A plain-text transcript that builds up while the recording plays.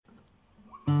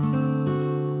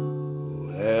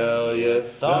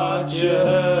thought you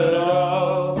heard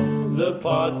all the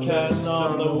podcasts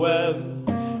on the web.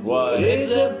 What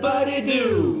is a buddy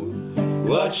do?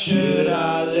 What should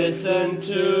I listen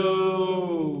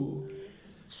to?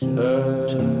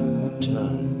 Turn,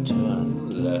 turn,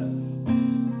 turn left.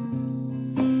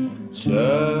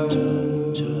 Turn,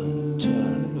 turn,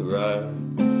 turn right.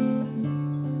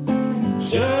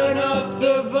 Turn up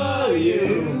the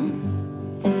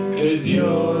volume, 'cause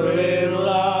you're in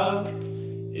luck.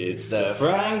 It's the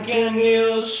Frank and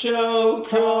Neil show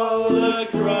called the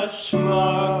Crush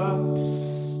Marks.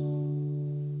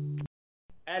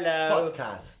 Hello.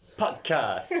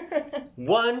 Podcast.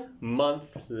 1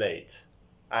 month late.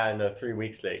 No, 3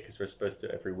 weeks late, because we're supposed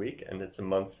to every week, and it's a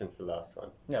month since the last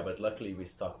one. Yeah, but luckily we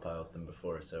stockpiled them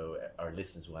before, so our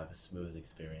listeners will have a smooth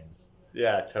experience.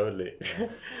 Yeah, totally.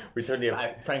 We totally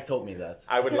have... Frank told me that.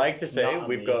 I would like to say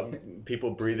we've got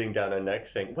people breathing down our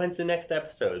necks saying, when's the next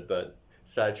episode? But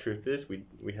sad truth is, we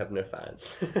have no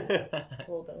fans. A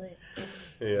little bit late.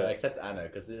 Yeah. Except Anna,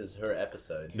 because this is her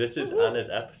episode. This is Anna's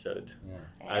episode. Yeah.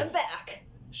 And I'm back.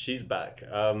 She's back.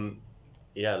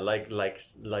 Yeah, like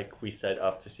we said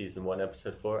after season 1,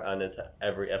 episode 4, Anna's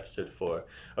every episode 4.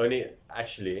 Only,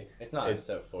 actually... It's not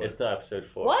episode 4. It's not episode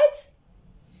 4. What?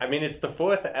 I mean, it's the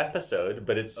 4th episode,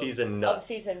 but it's season nuts. Of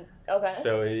season, okay.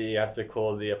 So you have to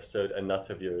call the episode a nut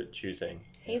of your choosing.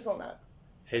 Hazelnut.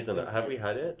 Hazelnut. Have we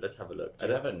had it? Let's have a look. Do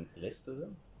you have a list of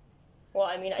them? Well,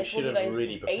 I mean, I told you guys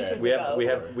really ages We ago.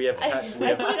 have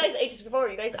I told you guys ages before.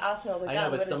 You guys asked me. I was like, I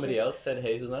know, but somebody else said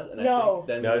hazelnut, and No. I think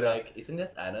then No, we're no. like, isn't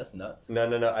it Anna's nuts?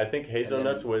 No. I think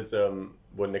hazelnut was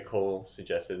what Nicole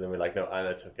suggested, and we're like, no,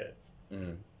 Anna took it.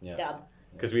 Yeah. Dab.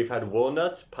 Because we've had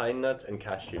walnut, pine nut, and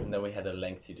cashew. And then we had a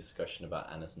lengthy discussion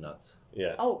about Anna's nuts.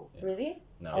 Yeah. Oh, really?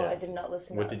 No. Oh, I did not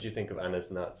listen to What that. did you think of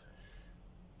Anna's nut?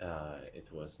 It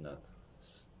was not.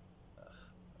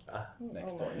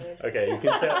 Next Oh, one. my God. Okay, you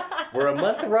can tell we're a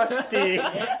month rusty.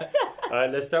 Alright,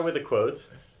 let's start with the quote.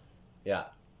 Yeah.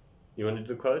 You want to do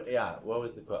the quote? Yeah, what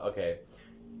was the quote? Okay.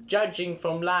 Judging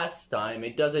from last time,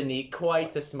 it doesn't need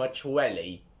quite as much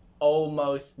welly.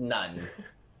 Almost none.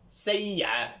 See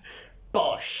ya.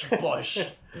 Bosh, bosh.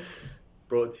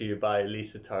 Brought to you by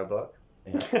Lisa Tarbuck.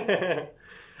 Yeah.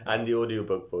 And the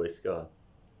audiobook voice, go on.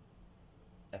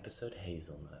 Episode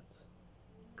Hazelnut.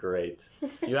 Great.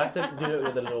 You have to do it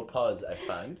with a little pause, I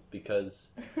found,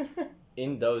 because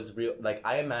in those real, like,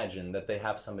 I imagine that they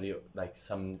have somebody, like,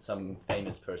 some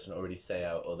famous person already say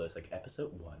out all those, like,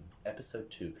 episode 1, episode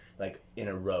 2, like, in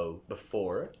a row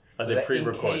before. Oh, So they that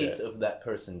pre-record in case it. of that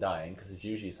person dying, because it's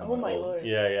usually someone my old. Lord.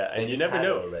 Yeah, and They you just never have it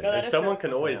know. already. No, Like, that's someone true.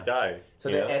 can always Yeah. die. So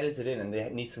you they know? edit it in, and they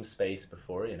need some space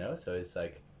before, you know? So it's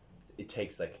like, it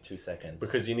takes like 2 seconds.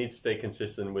 Because you need to stay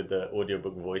consistent with the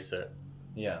audiobook voicer.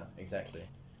 Yeah, exactly.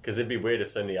 Because it'd be weird if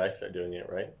suddenly I start doing it,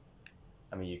 right?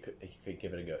 I mean, you could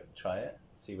give it a go. Try it.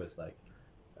 See what's like.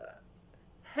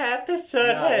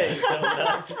 Episode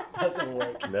Hazelnut. Doesn't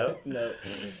work. No? No.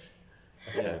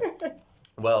 Yeah.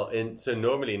 Well, so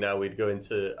normally now we'd go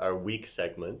into our week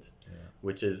segment,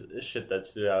 which is shit that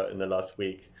stood out in the last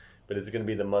week, but it's going to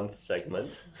be the month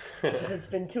segment. It's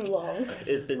been too long.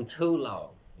 It's been too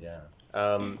long. Yeah.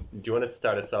 Do you want to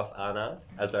start us off, Anna,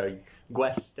 as our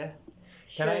guest?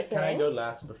 Can I thing. go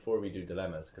last before we do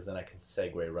dilemmas? Because then I can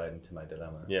segue right into my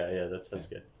dilemma. Yeah, that sounds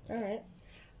good. All right.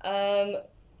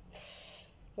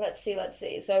 Let's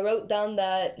see. So I wrote down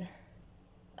that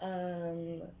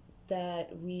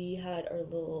that we had our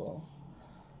little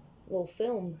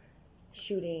film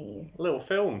shooting A little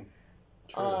film.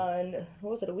 on,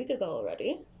 what was it, a week ago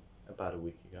already? About a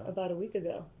week ago. About a week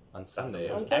ago. On Sunday.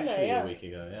 It On was Sunday, actually yeah. a week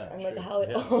ago, yeah. And like true. how it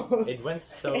Yeah. all... It went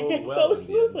so So well. in the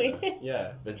smoothly. end, though.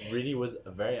 Yeah, but it really was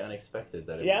very unexpected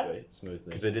that it Yeah. would go smoothly.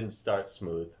 Because it didn't start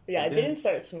smooth. Yeah, it didn't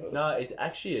start smooth. No,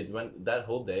 it went, that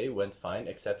whole day went fine,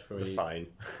 except for me. Fine.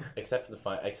 Except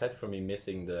for me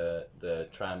missing the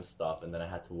tram stop, and then I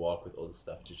had to walk with all the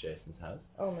stuff to Jason's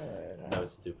house. Oh no. That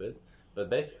was stupid. But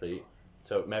basically,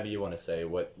 so maybe you want to say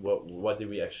what did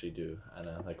we actually do,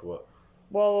 Anna? Like what?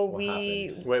 Well, What we...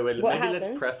 happened? Wait, What maybe happened? let's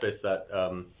preface that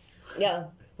Yeah.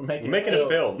 We're we're making a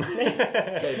film.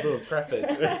 Okay, boom,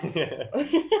 preface. Yeah.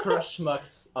 Crush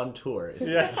Mucks on tour.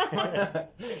 Yeah.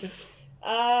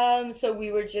 So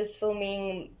we were just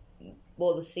filming,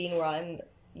 well, the scene where I'm,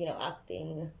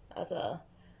 acting as a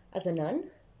nun.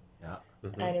 Yeah.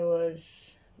 Mm-hmm. And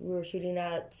we were shooting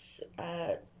at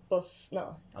Bos, no, I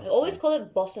Amsterdam. always call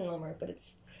it Boston Lumber, but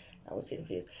I always get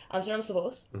confused. Amsterdam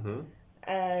Bos. Mm-hmm.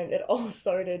 And it all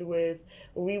started with,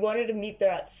 we wanted to meet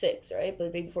there at 6, right? But the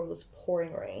day before it was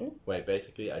pouring rain. Wait,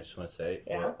 basically, I just want to say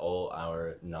for Yeah. all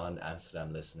our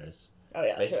non-Amsterdam listeners, Oh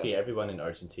yeah, basically everyone in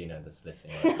Argentina that's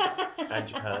listening right now, And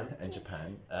Japan. and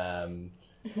Japan,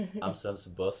 Amsterdam's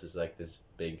bos is like this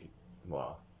big,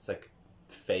 well, it's like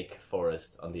fake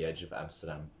forest on the edge of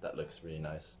Amsterdam that looks really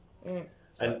nice. So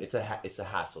And it's a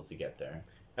hassle to get there.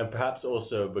 And perhaps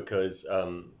also because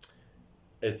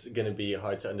it's going to be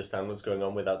hard to understand what's going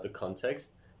on without the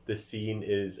context. The scene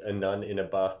is a nun in a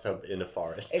bathtub in a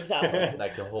forest. Exactly.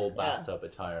 Like a whole bathtub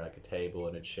attire, like a table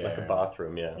and a chair. Like a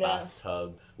bathroom, yeah.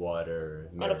 Bathtub, water,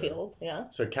 mirror. On a field, yeah.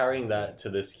 So carrying that to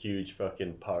this huge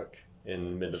fucking park in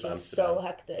the middle Which of is Amsterdam. so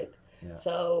hectic. Yeah.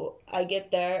 So I get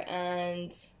there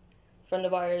and a friend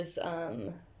of ours,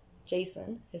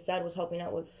 Jason, his dad was helping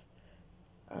out with,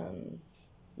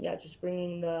 just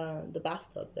bringing the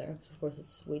bathtub there because of course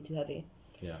it's way too heavy.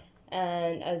 Yeah.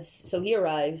 And so he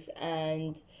arrives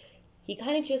and he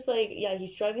kind of just like,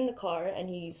 he's driving the car and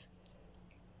he's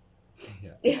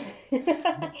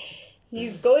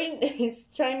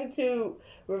he's trying to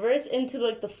reverse into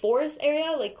like the forest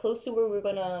area, like close to where we're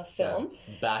gonna film.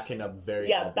 Yeah. Backing up very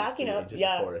backing up, into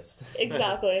the forest.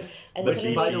 Exactly. And But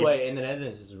suddenly- by the way, in the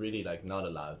Netherlands is really like not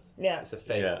allowed. Yeah. It's a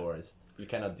fake forest. You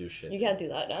cannot do shit. You can't do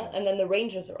that, no? And then the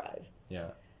rangers arrive. Yeah.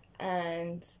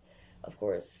 And of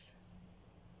course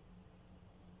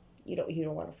you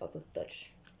don't want to fuck with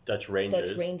Dutch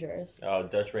Rangers. Oh,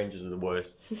 Dutch Rangers are the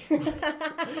worst.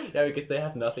 Yeah, because they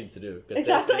have nothing to do. 'Cause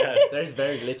Exactly. there's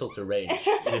very little to range.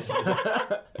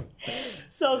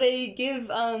 So they give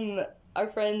our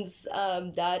friend's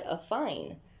dad a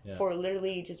fine for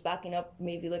literally just backing up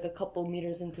maybe like a couple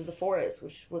meters into the forest,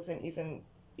 which wasn't even,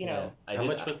 you know. How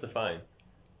much was the fine?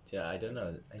 Yeah, I don't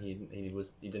know. He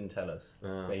didn't tell us.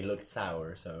 But he looked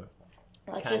sour, so.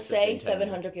 Let's Can't just say have been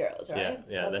 700 euros, right?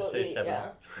 Yeah, That's let's what say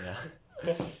 700.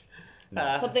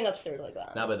 Yeah. Something absurd like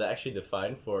that. No, but actually the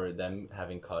fine for them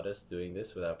having caught us doing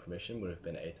this without permission would have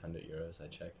been 800 euros. I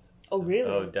checked. Oh, really?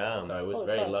 Oh, damn. So I was Holy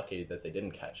very fuck. lucky that they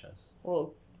didn't catch us.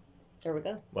 Well, there we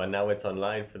go. Well, now it's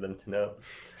online for them to know.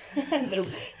 They'll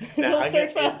Now,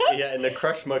 search for us. in the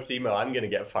Crush Mugs email, I'm going to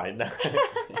get fined now.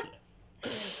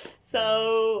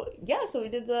 So we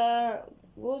did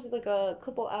like a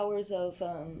couple hours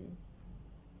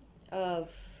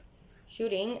of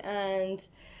shooting, and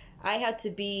I had to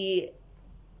be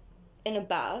in a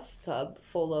bathtub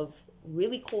full of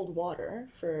really cold water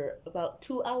for about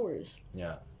 2 hours.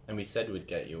 Yeah. And we said we'd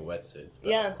get you a wetsuit, but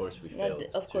Yeah. of course we Yeah, failed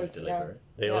of course, to deliver.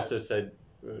 They also said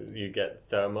you get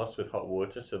thermos with hot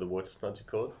water, so the water's not too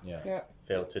cold. Yeah.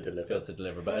 Failed to deliver. Failed to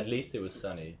deliver, but at least it was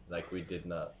sunny. Like we did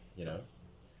not,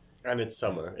 And it's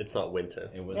summer. It's not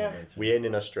winter. it wasn't Yeah. winter. We ain't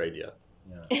in Australia.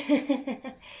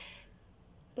 Yeah.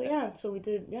 But so we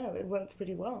did. Yeah, it went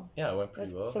pretty well. Yeah, it went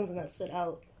pretty That's well. something that stood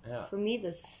out Yeah. for me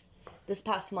this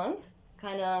past month.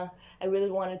 I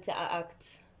really wanted to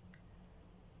act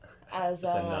as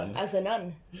As a nun. As a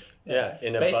nun. Yeah, in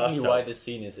It's a basically bathtub. why the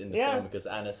scene is in the Yeah. film, because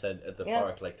Anna said at the Yeah.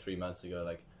 park like 3 months ago,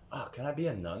 like, oh, can I be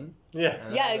a nun? Yeah.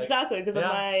 And I Yeah, was like, exactly. Because of yeah,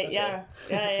 my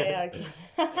okay. yeah.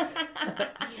 Exactly.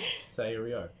 So here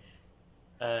we are.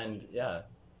 And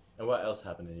what else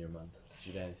happened in your month? Did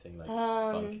you do anything like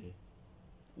funky?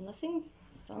 Nothing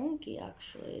funky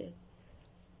actually.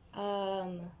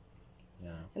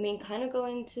 Yeah. I mean, kind of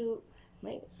going to.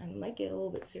 I might get a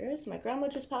little bit serious. My grandma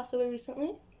just passed away recently,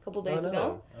 a couple days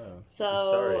ago. Oh. So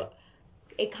sorry.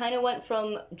 it kind of went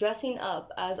from dressing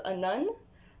up as a nun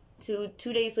to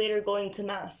 2 days later going to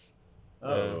mass.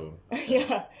 Oh.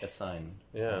 Yeah, A sign.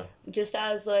 Yeah. just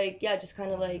as just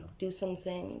kind of like do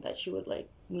something that she would like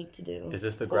me to do. Is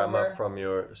this the for grandma her. from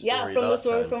your story Yeah, from the last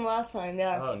story time? from last time.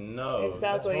 Yeah, Oh no.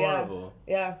 Exactly, That's yeah. horrible.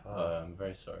 yeah. Oh, I'm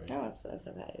very sorry. No, it's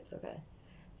okay. It's okay.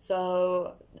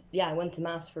 So I went to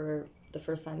mass for the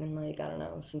first time in like I don't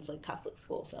know since like Catholic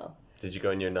school. So Did you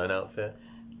go in your nun outfit?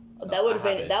 that would have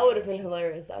I been haven't.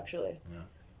 hilarious actually. Yeah.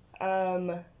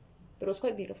 But it was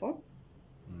quite beautiful.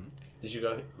 Did you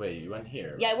go? Wait, you went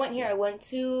here? Yeah, I went here. I went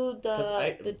to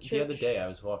the church. The other day I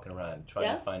was walking around trying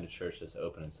Yeah? to find a church that's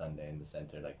open on Sunday in the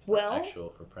center, like Well, actual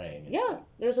for praying. and Yeah, stuff.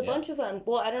 there's a Yeah. bunch of them.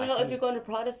 Well, I don't I know if can- you're going to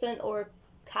Protestant or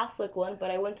Catholic one, but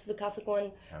I went to the Catholic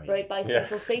one Oh, yeah. right by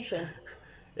Central Station.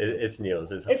 It's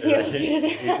Niels. It's Niels.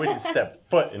 You wouldn't step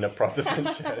foot in a Protestant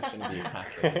church. Shouldn't be a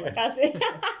Catholic one. That's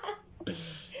it.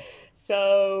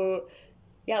 So,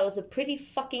 it was a pretty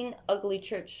fucking ugly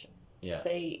church. To Yeah.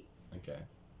 say, Okay.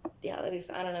 at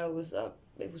least I don't know. It was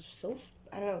so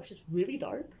I don't know. It was just really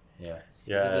dark. Yeah.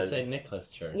 Yeah, Is it the St. it's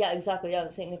Nicholas Church? Yeah, exactly. Yeah,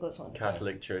 the St. Nicholas one.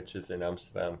 Catholic churches in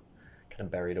Amsterdam, kind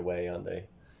of buried away, aren't they?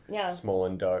 Yeah, Small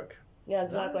and dark. yeah,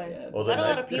 exactly. Yeah, All Is the that a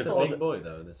lot nice- of It's a people? big boy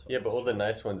though. This one. Yeah, but all the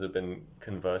nice ones have been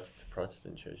converted to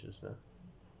Protestant churches now,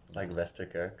 like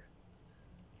Westerkerk.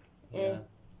 Yeah.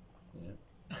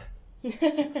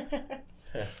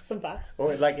 Some facts.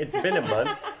 Or like it's been a month.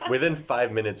 Within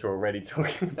 5 minutes, we're already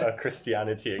talking about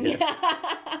Christianity again.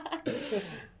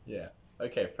 Yeah.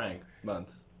 Okay, Frank.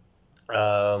 Month.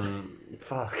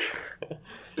 Fuck.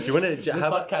 Do you want to? This How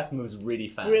about? podcast moves really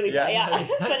fast. Really, Yeah. yeah.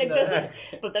 But it No. doesn't.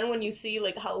 But then when you see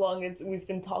like how long we've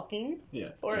been talking, Yeah.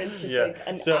 or it's just Yeah. like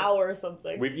an So, hour or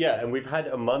something. We've had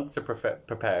a month to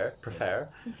prepare.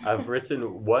 I've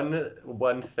written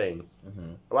one thing.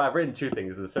 Mm-hmm. Well, I've written two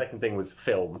things. The second thing was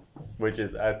film, which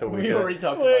is I thought we We could. already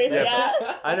talked Where about is that.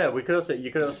 that? I know you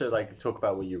could also like talk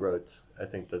about what you wrote. I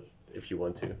think that if you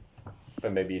want to,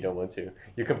 but maybe you don't want to.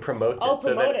 You can promote it Oh, so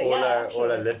promote that it, yeah, all our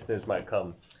actually. listeners might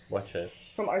come watch it.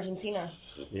 From Argentina,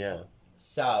 Yeah.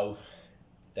 So,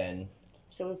 then,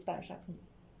 so with Spanish accent.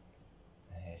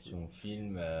 es un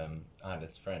film.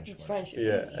 That's French. It's one. French.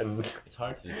 Yeah, and It's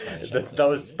hard to do Spanish. that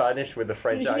was Spanish with a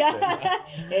French accent.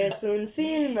 Yeah, es un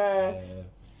film.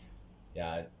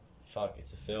 Yeah, fuck,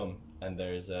 it's a film, and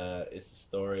it's a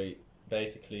story.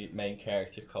 Basically, main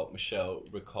character called Michelle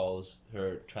recalls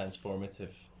her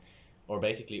transformative, or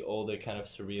basically all the kind of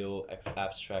surreal,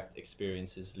 abstract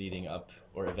experiences leading up,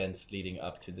 or events leading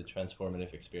up to the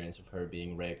transformative experience of her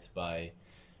being raped by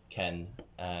Ken,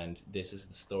 and this is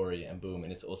the story, and boom,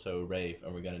 and it's also a rave,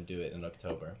 and we're gonna do it in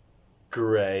October.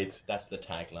 Great, That's the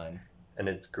tagline. and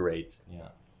it's great. Yeah.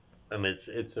 And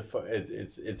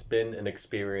it's been an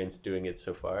experience doing it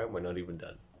so far. We're not even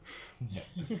done.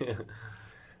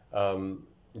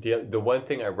 The one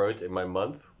thing I wrote in my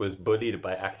month was bullied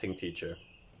by acting teacher.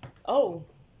 Oh,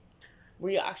 were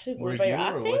you actually Were bullied by you, your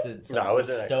or acting? was it No, I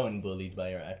wasn't. Stone bullied by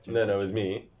your actor? No, it was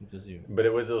me. It was you. But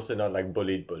it was also not like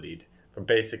bullied. But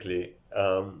basically,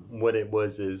 what it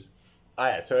was is,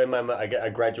 so in my I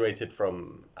graduated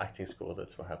from acting school.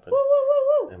 That's what happened. Woo, woo,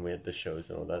 woo, woo. And we had the shows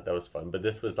and all that. That was fun. But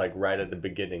this was like right at the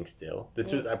beginning still.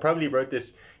 I probably wrote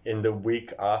this in the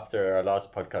week after our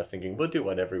last podcast, thinking we'll do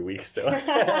one every week still.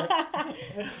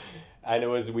 And it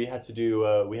was we had to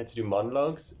do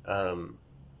monologues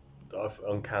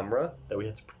on camera that we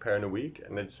had to prepare in a week,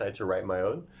 and I decided to write my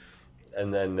own.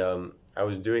 And then I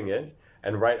was doing it,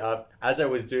 and right after, as I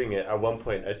was doing it, at one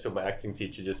point I saw my acting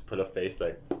teacher just put a face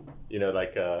like,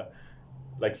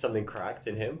 like something cracked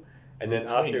in him. And then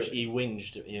after he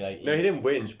whinged. no, he didn't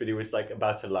whinge, but he was like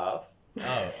about to laugh.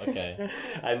 Oh, okay.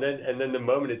 and then the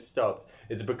moment it stopped,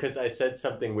 it's because I said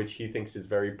something which he thinks is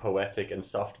very poetic and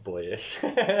soft boyish.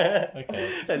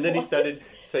 Okay. And then he started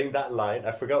saying that line.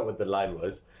 I forgot what the line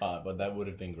was. But that would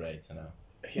have been great to know.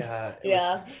 Yeah.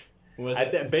 Yeah. Was I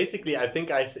it? basically, I think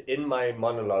in my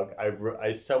monologue,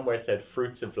 I somewhere said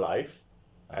fruits of life.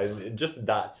 Just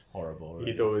that. Horrible. He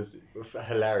Right? thought it was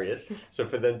hilarious. So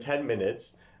for then 10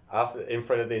 minutes, after in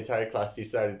front of the entire class, he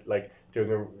started like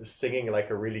singing like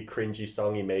a really cringy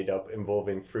song he made up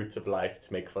involving fruits of life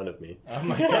to make fun of me. Oh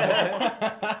my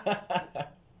god.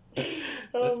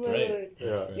 That's my great. Lord.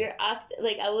 Yeah. Great. Your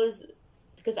I was,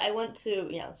 because I went to,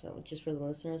 so just for the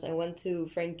listeners, I went to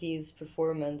Frankie's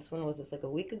performance, when was this, like 2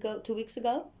 weeks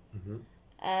ago? Mhm.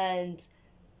 And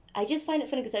I just find it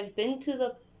funny because I've been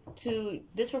to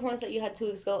this performance that you had 2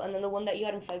 weeks ago, and then the one that you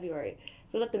had in February.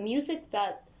 I feel like the music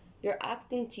that your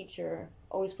acting teacher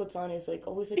always puts on is like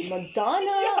always like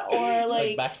Madonna or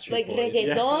like Backstreet Boys.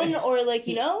 reggaeton or like,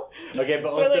 Okay, but For,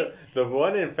 also like- the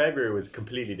one in February was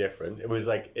completely different. It was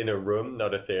like in a room,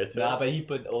 not a theater. Nah, but he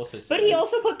put also. But he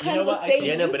also put kind You of know the what? I same think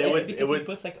Yeah, no, but music. it's because was-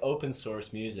 he puts like open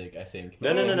source music. I think.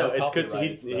 No. It's because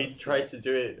copyright he stuff. tries to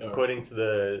do it Or- according to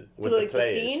the like, the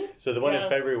players. scene? So the one in Yeah.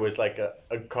 February was like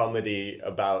a comedy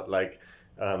about like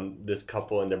this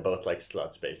couple, and they're both like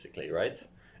sluts basically, right?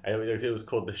 And it was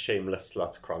called the Shameless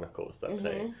Slut Chronicles. That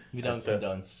play. We don't And so-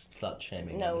 condone slut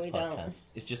shaming No, on this we don't. podcast.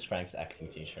 It's just Frank's acting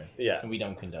teacher. Yeah. And we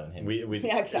don't condone him. We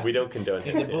Yeah, exactly. we don't condone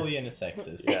He's a it. bully and a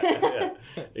sexist. Yeah,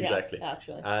 exactly. Yeah,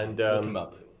 actually. And Look him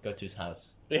up. Go to his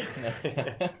house. Yeah.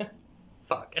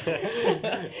 Fuck.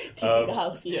 TV the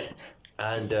house. Yeah.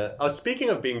 And speaking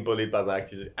of being bullied by my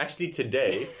actors, actually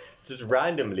today, just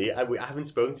randomly, I haven't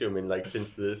spoken to him in like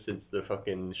since the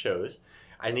fucking shows,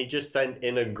 and he just sent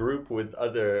in a group with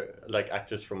other like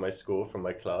actors from my school, from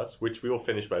my class, which we all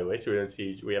finished by the way, so we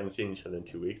haven't seen each other in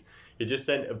 2 weeks. He just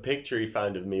sent a picture he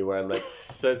found of me where I'm like,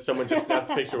 so someone just snapped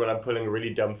a picture when I'm pulling a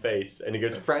really dumb face, and he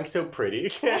goes, "Frank's so pretty."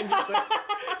 And just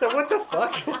like, what the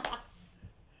fuck?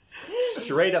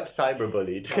 Straight up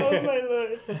cyberbullied. Oh my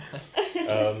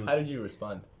lord. How did you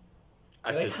respond? I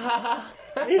Like, said, ha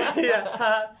ha.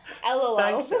 yeah. LOL.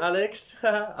 Thanks, Alex.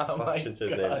 I Oh my fucked his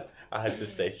God. name. I had to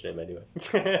stage name anyway.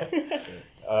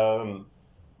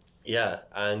 Yeah,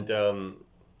 and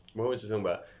what was I talking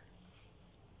about?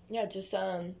 Yeah, just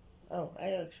oh,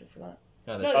 I actually forgot.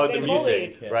 No, No, that's- Oh, getting the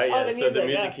music, bullied. right? Oh, Yeah. the So the music,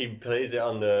 music yeah. he plays it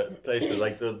on the place. So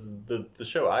like the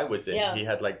show I was in, Yeah. he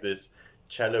had like this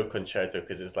cello concerto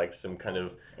because it's like some kind of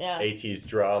Yeah. 80s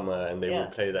drama, and they Yeah.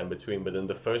 would play that in between. But then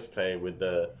the first play with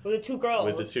the two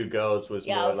girls. was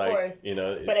Yeah, more of like, course. you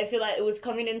know. But I feel like it was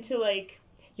coming into like,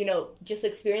 you know, just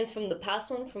experience from the past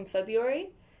one from February,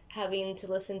 having to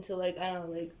listen to like, I don't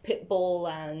know, like Pitbull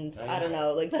and I don't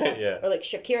know, like just, Yeah. or like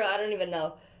Shakira, I don't even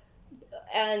know.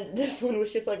 And this one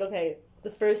was just like, okay, the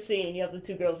first scene you have the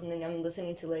two girls, and then I'm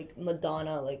listening to like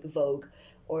Madonna, like Vogue,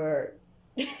 or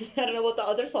I don't know what the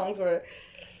other songs were.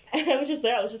 And I was just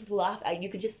there, I was just laughing. You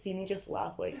could just see me just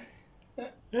laugh, like a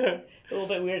little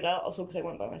bit weirded out, also because I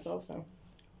went by myself, so.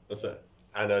 Also,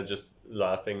 Anna just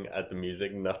laughing at the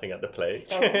music, nothing at the play.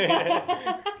 Oh.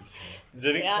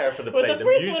 Didn't Yeah. care for the With play. the The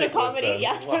first one, music a comedy,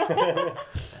 was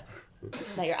done.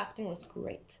 No, your acting was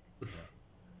great.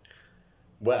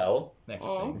 Well, Next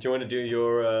Oh. thing. do you want to do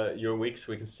your week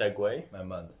so we can segue? My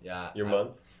month. Yeah. Your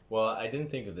month? Well, I didn't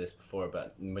think of this before,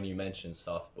 but when you mentioned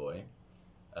Soft Boy,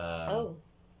 Oh.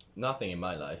 nothing in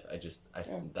my life.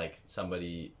 Oh. Like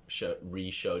somebody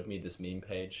re-showed me this meme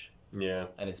page, Yeah.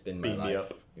 and it's been my Beam me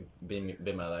life. up.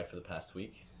 Been my life for the past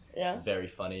week. Yeah. Very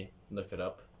funny. Look it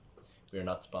up. We're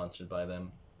not sponsored by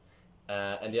them.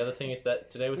 And the other thing is that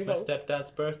today was We my hope.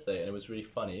 stepdad's birthday, and it was really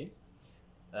funny.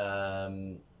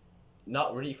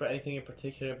 Not really for anything in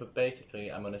particular, but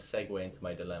basically I'm going to segue into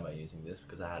my dilemma using this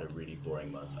because I had a really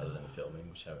boring month other than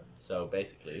filming. So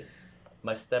basically,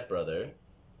 my stepbrother...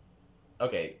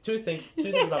 Okay, two things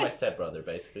about my stepbrother,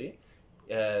 basically.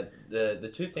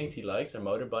 The two things he likes are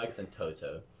motorbikes and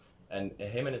Toto. And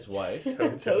him and his wife...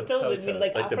 Toto? You mean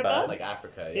like Like the Africa? band? Like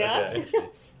Africa, Yeah. basically.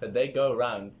 But they go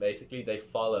around, basically, they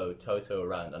follow Toto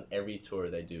around on every tour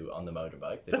they do on the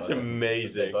motorbikes. That's They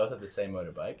amazing. both have the same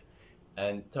motorbike.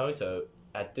 And Toto,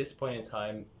 at this point in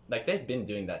time, like they've been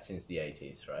doing that since the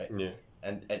 80s, right? Yeah.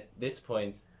 And at this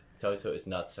point, Toto is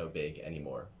not so big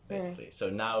anymore, basically. So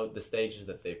now the stages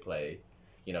that they play,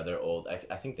 you know, they're old. I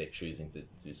think they're choosing to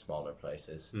do smaller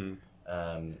places.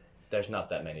 There's not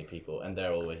that many people, and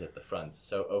they're always at the front.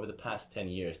 So over the past 10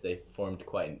 years, they've formed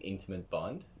quite an intimate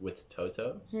bond with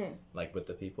Toto, like with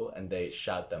the people, and they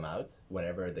shout them out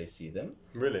whenever they see them.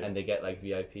 Really? And they get like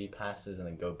VIP passes and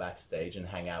then go backstage and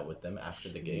hang out with them after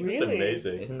the gig. Really? That's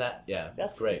amazing. Isn't that, yeah,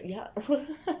 That's great. Yeah.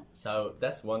 So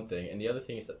that's one thing. And the other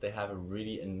thing is that they have a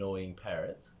really annoying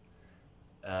parrot.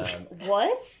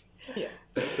 What?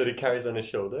 That he carries on his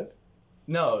shoulder?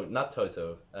 No, not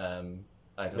Toto.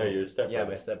 I don't No, your stepbrother. Yeah,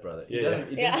 my stepbrother. He Yeah, didn't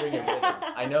bring it with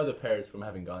him. I know the parrots from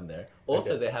having gone there.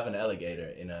 Also, Okay. they have an alligator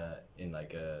in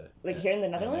like here in the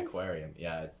an Netherlands? aquarium.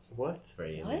 Yeah, it's What?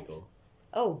 very What? illegal.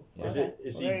 Oh. Yeah. Is okay. it?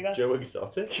 Is Well, there you he go. Joe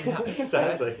Exotic? He Sounds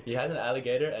has- like. he has an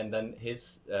alligator, and then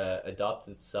his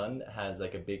adopted son has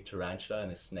like a big tarantula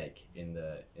and a snake in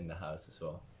the house as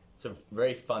well. It's a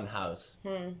very fun house,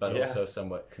 but Yeah. also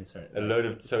somewhat concerned. A load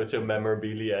of Toto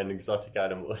memorabilia and exotic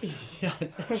animals. Yeah,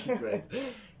 it's actually great.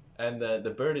 And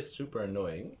the bird is super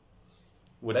annoying.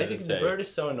 What does it Basically, say? the bird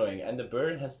is so annoying, and the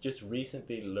bird has just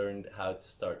recently learned how to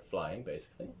start flying,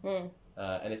 basically.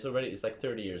 And it's like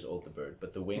 30 years old, the bird,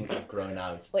 but the wings have grown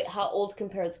out. Wait, how old can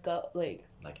parrots go? Like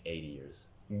 80 years.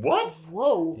 What?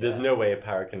 whoa. There's no way a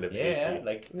parrot can live 80. Yeah,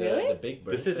 like Really? the big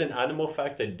birds. This is an animal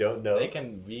fact I don't know. They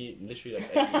can be literally like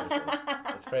 80 years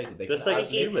old. It's crazy. They That's can like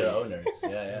outlive their humans. owners.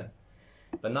 Yeah.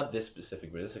 But not this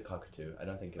specific bird. This is a cockatoo. I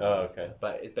don't think. Oh, okay.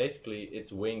 But it's basically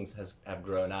its wings have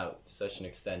grown out to such an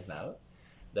extent now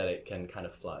that it can kind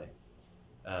of fly.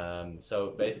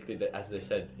 So basically, as they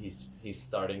said, he's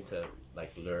starting to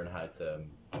like learn how to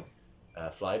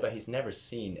fly, but he's never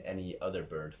seen any other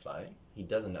bird fly. He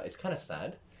doesn't know. It's kind of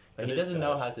sad. But he That is doesn't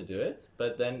know sad. how to do it,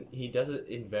 but then he does it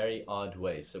in very odd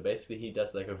ways. So basically, he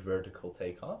does like a vertical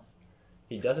takeoff.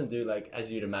 He doesn't do like,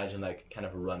 as you'd imagine, like kind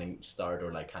of a running start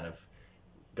or like kind of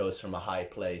goes from a high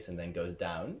place and then goes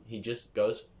down. He just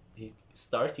goes, he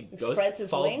goes, Spreads his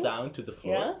falls wings? down to the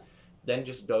floor, Yeah? then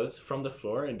just goes from the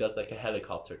floor and does like a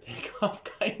helicopter takeoff,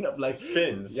 kind of like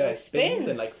Spins. Yeah, it It spins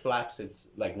and spins? like flaps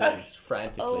its like wings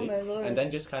frantically, Oh, my Lord. and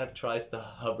then just kind of tries to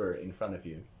hover in front of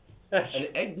you.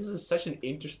 And this is such an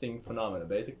interesting phenomenon.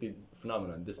 Basically,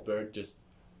 this bird just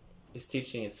is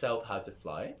teaching itself how to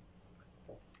fly,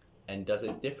 and does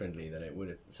it differently than it would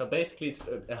have. So basically, it's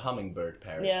a hummingbird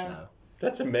parrot Yeah. now.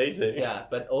 That's amazing. Yeah,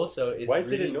 but also it's Why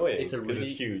is really, it annoying? It's a Because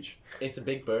really it's huge. it's a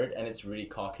big bird and it's really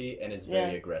cocky and it's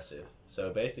very Yeah. aggressive.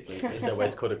 So basically, Is that why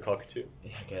it's called a cockatoo?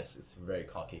 yeah, I guess it's a very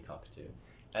cocky cockatoo.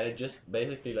 And it just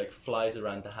basically like flies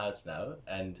around the house now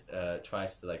and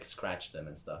tries to like scratch them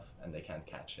and stuff, and they can't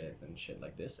catch it and shit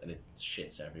like this, and it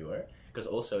shits everywhere. Because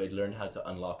also it learned how to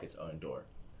unlock its own door.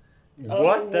 Oh,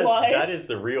 What? what? That is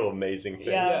the real amazing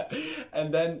thing. Yeah.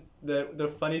 And then the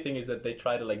funny thing is that they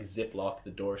try to like zip lock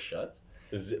the door shut,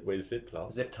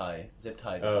 Ziploc? Zip tie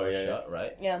the Oh, door yeah, shut,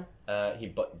 right? Yeah.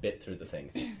 He bit through the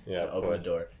things. Yeah, of opened course. the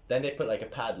door. Then they put like a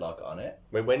padlock on it.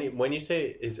 Wait, when you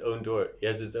say his own door, he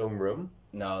has his own room?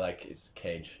 No, like it's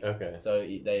cage. Okay. So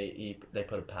they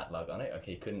put a padlock on it.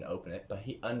 Okay, he couldn't open it, but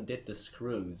he undid the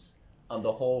screws on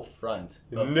the whole front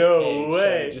of No the cage, way!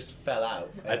 so it just fell out.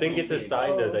 I think it's a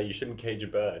sign Oh. though that you shouldn't cage a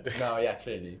bird. No, yeah,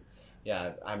 clearly.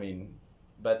 Yeah, I mean,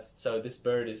 but so this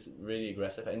bird is really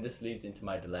aggressive, and this leads into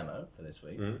my dilemma for this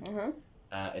week. Uh-huh.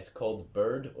 It's called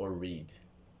bird or reed.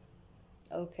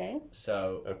 Okay.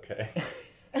 So, Okay.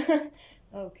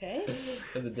 Okay.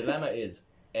 so the dilemma is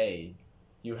A,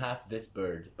 you have this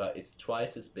bird, but it's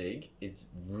twice as big, it's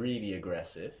really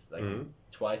aggressive, like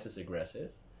twice as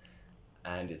aggressive,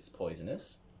 and it's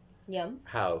poisonous. Yum.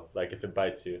 How? Like if it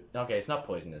bites you? Okay, it's not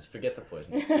poisonous, forget the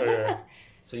poisonous. Okay.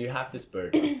 So you have this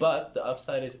bird, but the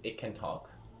upside is it can talk,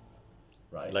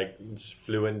 right? Like just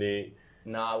fluently.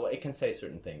 Nah, well, it can say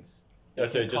certain things. Oh,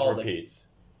 so can it just call repeats.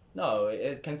 No,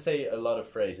 it can say a lot of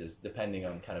phrases depending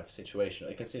on kind of situational.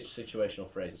 It can say situational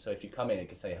phrases. So if you come in, it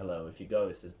can say hello. If you go,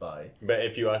 it says bye. But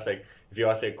if you ask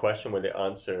a question, will it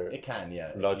answer It can,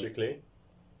 yeah. logically?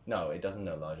 No, it doesn't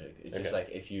know logic. It's just Okay. like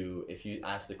if you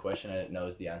ask the question and it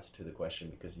knows the answer to the question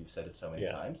because you've said it so many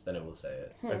Yeah. times, then it will say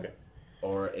it. Okay.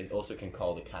 Or it also can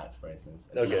call the cat, for instance.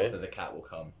 And Okay. so the cat will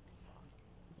come.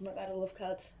 Oh my god, I love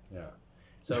cats. Yeah.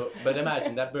 So, but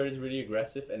imagine that bird is really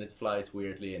aggressive and it flies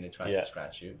weirdly and it tries Yeah. to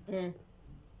scratch you. Mm.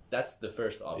 That's the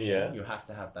first option. Yeah. You have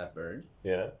to have that bird.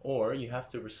 Yeah. Or you have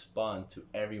to respond to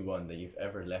everyone that you've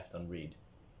ever left on read.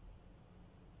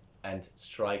 And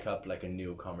strike up like a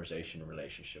new conversation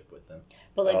relationship with them.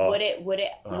 But like, Oh. would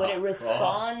it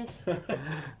respond?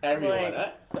 Everyone.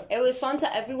 Like- It would respond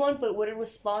to everyone, but would it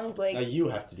respond like? No, you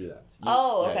have to do that. You-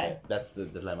 Oh, okay. yeah. That's the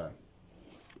dilemma.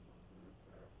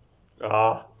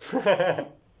 Ah.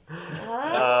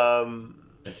 Huh?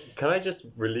 Can I just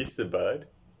release the bird?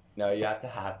 No, you have to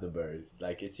have the bird.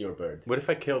 Like it's your bird. What if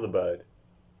I kill the bird?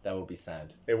 That would be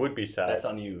sad. It would be sad. That's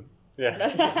on you. Yeah.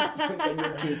 Then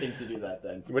you're choosing to do that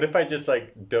then. What if I just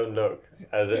like don't look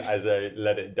as I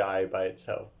let it die by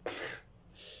itself?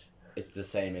 It's the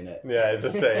same in it. Yeah, it's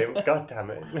the same. God damn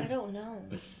it. I don't know.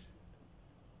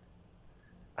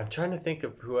 I'm trying to think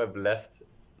of who I've left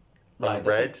on Right,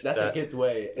 red. that's a good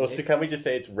way. Also, can we just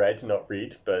say it's red, not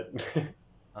read? But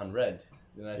On red.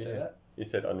 Did I say Yeah. that? you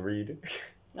said on read.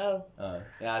 Oh.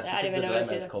 Yeah, it's I because didn't the even notice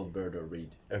dilemma is either. called bird or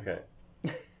reed. Okay.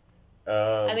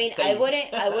 I mean, Saved.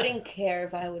 I wouldn't care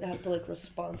if I would have to like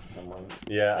respond to someone.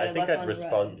 Yeah, But I I think left I'd on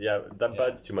respond. red. Yeah, that Yeah.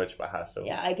 bird's too much of a hassle.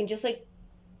 Yeah, I can just like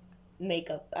make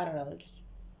up. I don't know. Just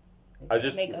I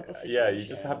just make up a yeah, you just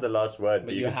situation. have the last word, but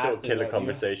But you you can still have to kill know- a you-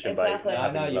 conversation Exactly. by No,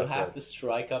 having no, the you last have word. to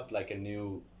strike up like a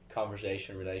new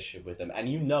conversation relationship with them, and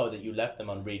you know that you left them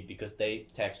on read because they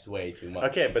text way too much.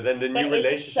 Okay, but then the But new is it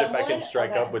relationship I can someone-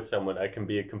 strike okay. up with someone, I can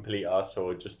be a complete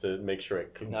asshole just to make sure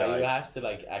it No, dies. you have to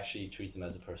like actually treat them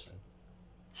as a person.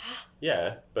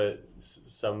 Yeah, but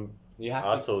some You have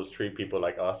assholes treat people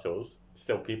like assholes.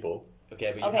 Still people. to.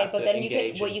 Okay, but you Okay, have but to then you can-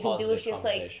 engage what in you can do is positive just,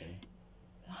 like- conversation.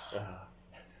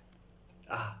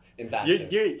 Ah, In banter.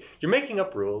 you're making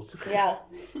up rules. yeah.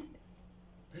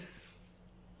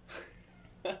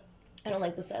 I don't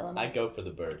like this dilemma. I go for the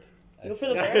bird. You go for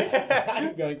the bird?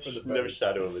 I'm going for the bird. No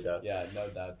shadow of a doubt. Yeah, no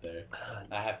doubt there.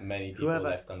 I have many Who people have I-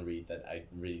 left on read that I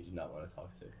really do not want to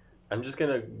talk to. I'm just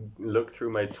gonna look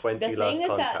through my 20 The last thing is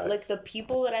contacts. that like the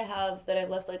people that I have that I've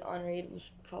left like on read was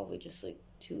probably just like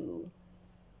two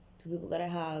people that I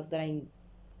have that I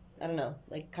don't know,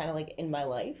 like kind of like in my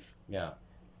life. Yeah.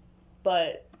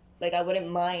 But like I wouldn't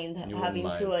mind wouldn't having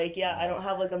mind. to like I don't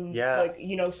have like Yeah. like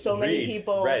you know so many Read.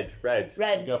 people Red. red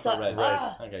Go so, for red.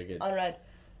 ah, Okay, good. on red.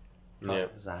 Oh, Yeah.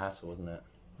 it was a hassle, wasn't it?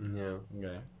 Yeah.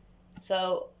 Okay.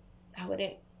 So I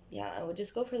wouldn't. Yeah, I would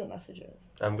just go for the messages.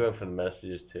 I'm going for the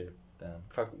messages too.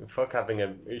 Damn. Fuck having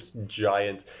a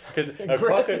giant, because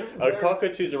Aggressive a bird.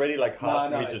 cockatoo's already like half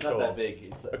meter it's tall. not that big.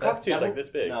 It's, A cockatoo is like this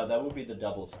big. No, that would be the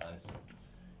double size.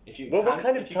 If you Well, what count-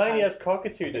 kind if of you tiny count- ass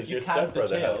cockatoo If does you your count the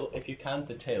stepbrother have? tail, if you count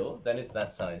the tail, then it's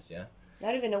that size, yeah. I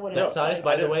don't even know what it That looks size, like.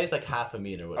 by I the don't- way, is like half a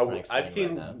meter. What Oh, Frank's I've doing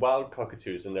seen right now. wild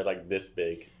cockatoos and they're like this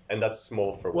big, and that's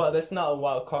small for Well, one. that's not a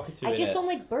wild cockatoo. I in just it. don't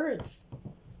like birds.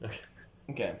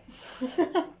 Okay.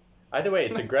 Either way,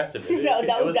 it's aggressive. No,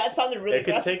 that sounded really it could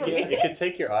aggressive take for you, me. it could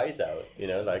take your eyes out. You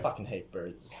know, I like fucking hate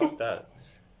birds. fuck that.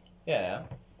 Yeah.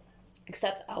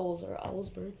 Except owls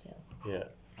birds. Yeah. Yeah,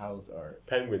 Owls are.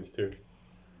 penguins too.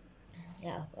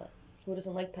 Yeah, but who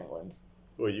doesn't like penguins?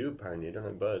 Well, you apparently don't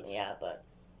like birds. Yeah, but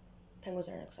penguins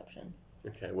are an exception.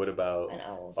 Okay, what about And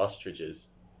owls.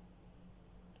 ostriches?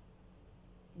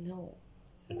 No.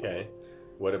 Okay,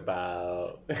 What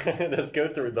about... Let's go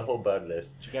through the whole bad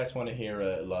list. Do you guys want to hear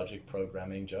a logic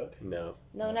programming joke? No.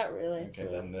 No, not really. Okay,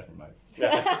 then never mind. Do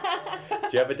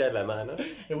you have a dilemma, Anna?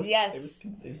 Yes.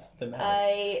 It was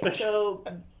thematic. So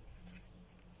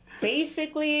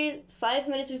basically 5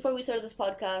 minutes before we started this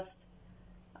podcast,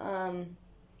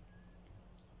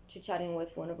 chit-chatting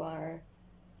with one of our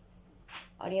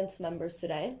audience members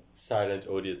today. Silent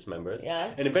audience members.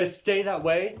 Yeah. And it better stay that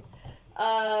way.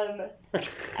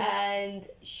 And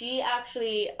she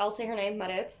actually, I'll say her name,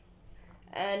 Marit,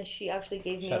 and she actually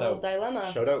gave me Shout a little out.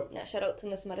 dilemma. Shout out. Yeah, shout out to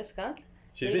Miss Mariska.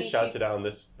 She's Maybe been shouted out on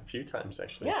this a few times,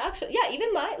 actually. Yeah, actually, yeah, even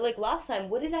last time,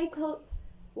 what did I call,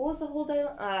 what was the whole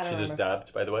dilemma? I don't She remember. just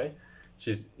dabbed, by the way.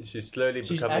 She's slowly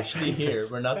She's becoming... actually here.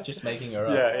 We're not just making her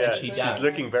up. Yeah. And she She's She's dabbed.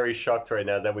 looking very shocked right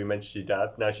now that we mentioned she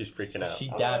dabbed. Now she's freaking out. She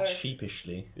Oh, dabbed Lord.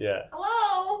 sheepishly.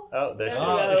 Hello? Oh, there There she she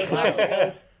Oh. goes,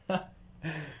 there she goes.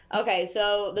 Okay,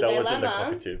 so the That was in the dilemma,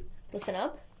 cockatoo. listen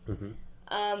up,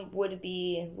 Mhm.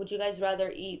 would you guys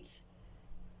rather eat,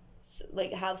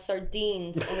 like, have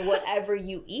sardines in whatever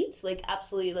you eat? Like,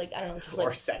 absolutely, like, I don't know, just Or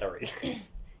like... celery.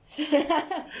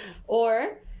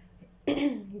 Or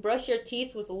brush your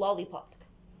teeth with a lollipop.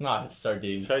 Nah,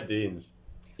 sardines. Sardines.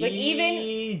 Like, even-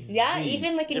 Easy. Yeah,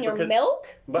 even, like, in Yeah, your because- milk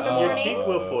in but the your morning. teeth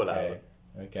will fall out. okay.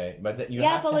 Okay, but you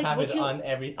Yeah, have but, to like, have would it you- on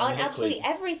every On absolutely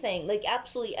liquids. everything. Like,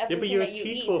 absolutely everything your that you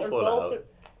teeth eat. will Or fall go out. through...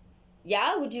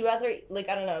 Yeah? Would you rather, like,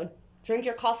 I don't know, drink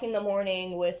your coffee in the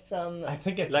morning with some... I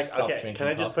think it's Like, stop okay, drinking can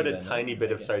I just put a coffee then, tiny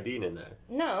bit of okay. sardine in there?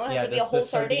 No, it has Yeah, to be a that's whole the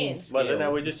sardine. sardines. Well, then I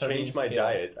Scale. would just Sardine change my scale.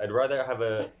 diet. I'd rather have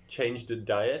a changed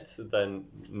diet than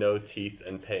no teeth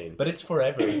and pain. But it's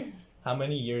forever. How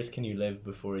many years can you live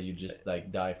before you just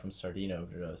like die from sardine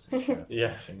overdose? It's kind of Yeah.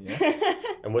 question, yeah.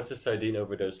 And what's a sardine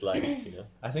overdose like, you know?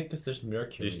 I think because there's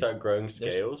mercury. Do you start growing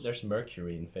scales? There's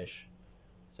mercury in fish,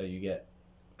 so you get.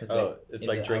 Cause Oh, it's in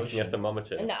like the drinking a ocean-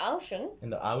 thermometer. In the ocean? In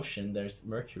the ocean, there's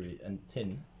mercury and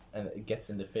tin, and it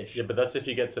gets in the fish. Yeah, but that's if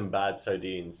you get some bad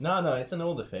sardines. No, it's in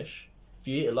all the fish. If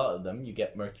you eat a lot of them, you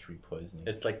get mercury poisoning.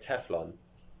 It's like Teflon.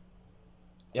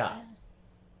 Yeah,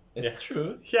 it's Yeah.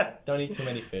 true. Yeah. Don't eat too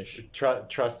many fish.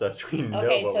 Trust us, we know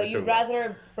Okay, what so we're you'd talking about.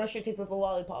 rather brush your teeth with a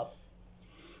lollipop.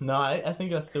 No, I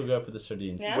think I'll still go for the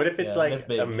sardines. Yeah? What if it's Yeah, like live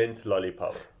big. a mint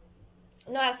lollipop?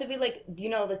 No, it has to be like, you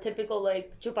know, the typical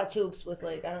like chupa chups with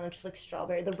like, I don't know, just like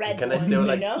strawberry, the red Can I ones, still, you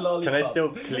like, know? Lollipop. Can I still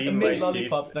A clean mint my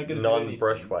lollipop's teeth not gonna do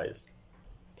non-brush anything. wise?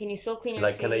 Can you still clean your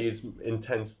Like, teeth? can I use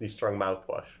intensely strong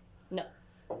mouthwash?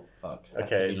 Fuck. has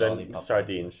to Okay, be then lollipop.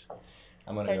 sardines.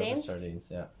 I'm gonna go Sardines? for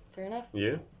sardines. Yeah. Fair enough.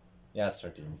 You? Yeah,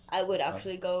 sardines. I would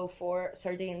actually go for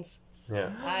sardines. Yeah.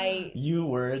 You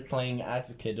were playing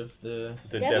advocate of the.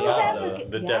 The Devil's devil.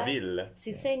 advocate. The Yes. devil.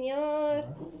 Si senor.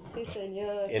 Si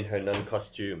senor. In her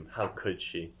non-costume. How could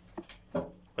she?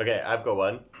 Okay, I've got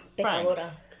one. Pecadora.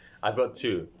 I've got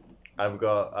two. I've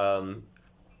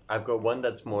got one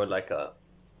that's more like a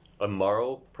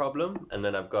moral problem, and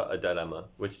then I've got a dilemma.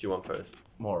 Which do you want first?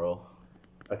 Moral.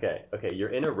 Okay, you're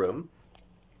in a room.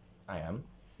 I am.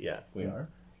 Yeah. We are.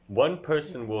 One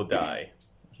person will die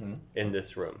Mhm. in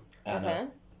this room. Okay.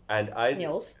 And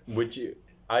Niels.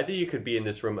 either you could be in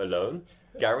this room alone,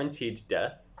 guaranteed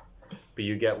death, but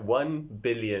you get 1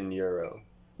 billion euro.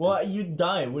 Well, you'd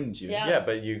die, wouldn't you? Yeah. Yeah,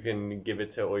 but you can give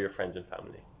it to all your friends and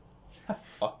family.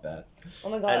 Fuck that. Oh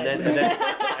my god. And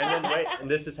then wait, and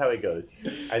this is how it goes.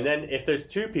 And then if there's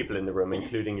two people in the room,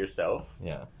 including yourself,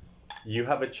 Yeah. you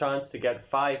have a chance to get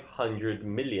 500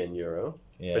 million euro,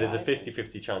 Yeah. but there's a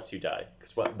 50-50 chance you die,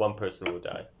 because one person will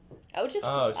die. I would just.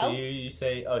 Oh, so I'll- you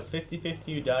say, it's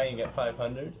 50-50, you die and get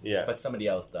 500? Yeah. But somebody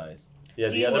else dies. Yeah,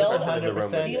 Do the you other know person in the room.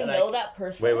 100%? Do you and know I- that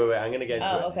person? Wait, I'm gonna get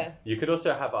into it. Oh, okay. You could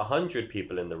also have 100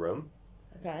 people in the room,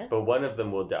 Okay. but one of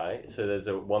them will die, so there's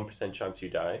a 1% chance you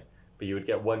die, but you would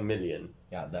get 1 million.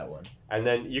 Yeah, that one. And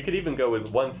then you could even go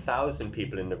with 1,000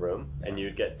 people in the room, and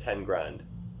you'd get 10 grand.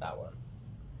 That one.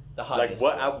 The Like, highest.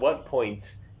 what? one. At what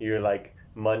point you're like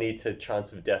money to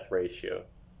chance of death ratio?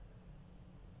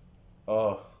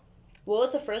 Oh. What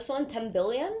was the first one? 10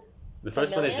 billion? The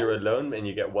first one is million? you're alone, and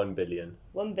you get 1 billion.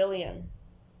 1 billion.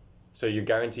 So you're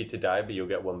guaranteed to die, but you'll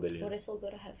get 1 billion. Would I still go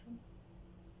to heaven?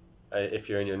 If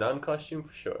you're in your non-costume,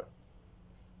 for sure.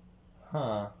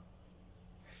 Huh.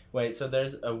 Wait, so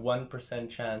there's a 1%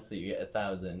 chance that you get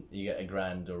 1,000, you get a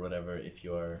grand or whatever if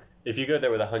you're... If you go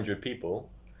there with 100 people,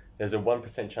 there's a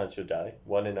 1% chance you'll die.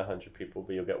 1 in 100 people,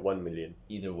 but you'll get 1 million.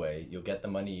 Either way, you'll get the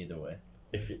money either way.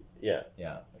 Yeah,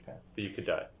 Yeah, okay. but you could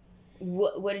die.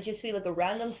 Would it just be like a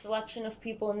random selection of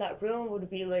people in that room? Would it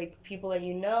be like people that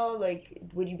you know? Like,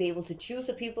 would you be able to choose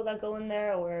the people that go in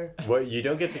there, or? Well, you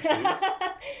don't get to choose.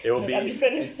 It will be. I'm just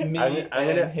gonna. It's me I'm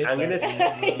and Hitler. gonna.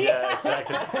 Yeah,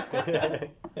 exactly.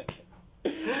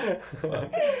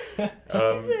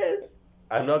 Jesus.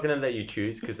 I'm not gonna let you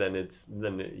choose because then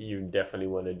you definitely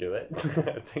want to do it.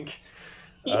 I think.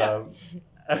 Yeah.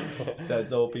 So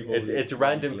it's all people. It's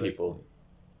random people.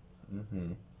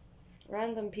 Mm-hmm.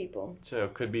 Random people. So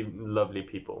it could be lovely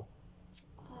people.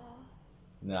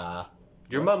 Nah.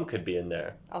 Your mum could be in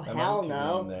there. Oh, My hell mom can be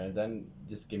no. in there. Then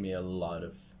just give me a lot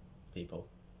of people.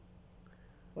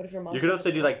 What if your mom... You could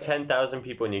also do like 10,000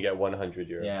 people and you get 100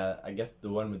 euro. Yeah, I guess the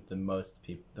one with the most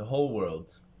people. The whole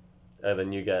world. And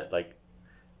then you get like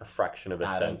a fraction of a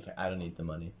cent. I don't need the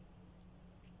money.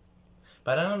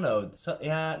 But I don't know. So,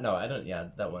 yeah, no, I don't. Yeah,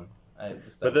 that one.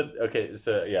 Okay,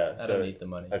 so yeah. I don't need the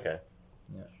money. Okay.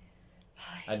 Yeah.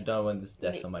 I don't want this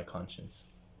death on my conscience.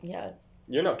 Yeah.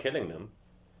 You're not killing them.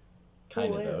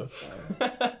 Kind of, though.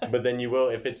 But then you will,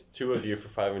 if it's two of you for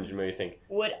 500 million, you think...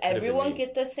 Would everyone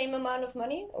get the same amount of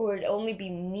money? Or would it only be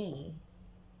me?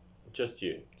 Just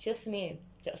you. Just me.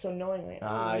 So knowingly.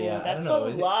 Ah, Ooh, yeah. That's I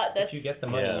don't know. a lot. If you get the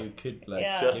money, Yeah. you could, like,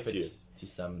 Yeah. Just give you. it to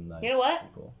some nice You know what?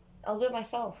 people. I'll do it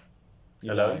myself.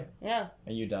 You Alone? die. Yeah.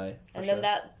 And you die. And sure. then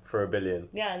that... For $1 billion.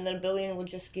 Yeah, and then $1 billion would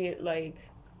just get, like...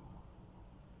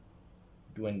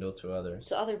 Dwindle to others.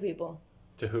 To other people.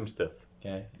 To whomsteth?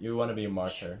 Okay. You want to be a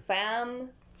martyr. Fam...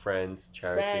 Friends,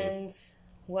 charity. Friends,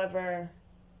 whoever.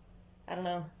 I don't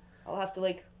know. I'll have to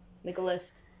like make a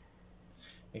list.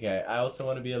 Okay, I also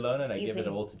want to be alone and I give Easy. it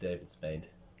all to David Spade.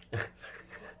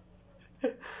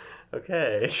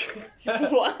 Okay.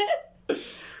 What?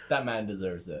 That man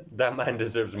deserves it. That man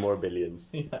deserves more billions.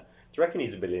 Yeah. Do you reckon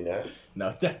he's a billionaire?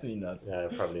 No, definitely not. Yeah,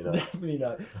 probably not. Definitely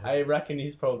not. I reckon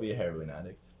he's probably a heroin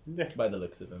addict. By the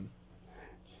looks of him.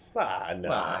 Ah, no.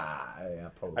 Yeah,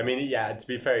 probably. I mean, yeah, to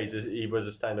be fair, he was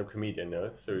a stand-up comedian,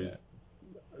 no? So he's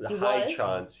a He high was?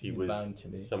 chance he He's was bound to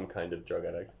be. some kind of drug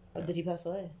addict. Oh, did he pass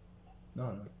away?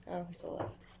 No. Oh, he's still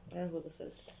alive. I don't know who this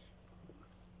is.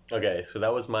 Okay, so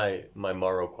that was my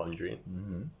moral quandary.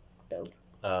 Mm-hmm. Dope.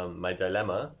 My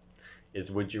dilemma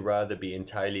is: would you rather be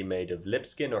entirely made of lip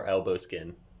skin or elbow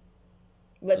skin?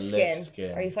 Lip Lip skin.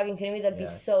 skin. Are you fucking kidding me? That'd be Yeah,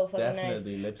 so fucking nice.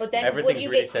 Definitely lip But skin. then Everything's would you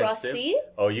really get sensitive. crusty?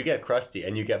 Oh, you get crusty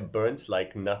and you get burnt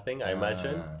like nothing, I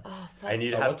imagine. Oh, fuck. And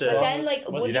you'd Oh, have what's to. But wrong then, like,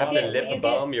 what's would You'd you have get, to would lip you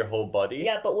balm your whole body.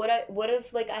 Yeah, but what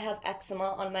if like I have eczema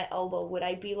on my elbow? Would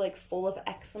I be like full of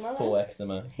eczema? Then? Full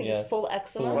eczema. Just Yeah. full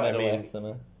eczema. Full Well, I metal mean-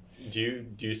 eczema. Do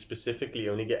you specifically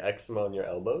only get eczema on your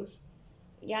elbows?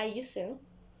 Yeah, I used to.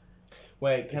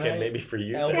 Wait, can Okay, I... maybe for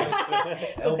you. Elbows.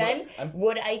 But then I'm-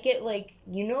 would I get like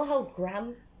how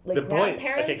The point-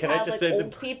 grandparents okay, can I have just like say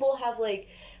old people have like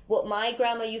what my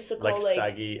grandma used to call Like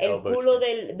saggy el elbow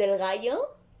culo del gallo,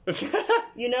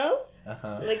 you know,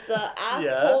 Uh-huh. like the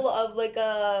asshole of like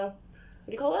a what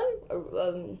do you call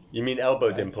them? You mean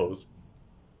elbow dimples?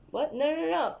 What?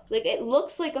 No. Like it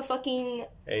looks like a fucking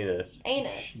Anus.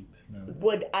 anus. No.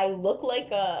 Would I look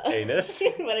like a Anus?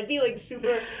 Would I be like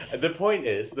super? The point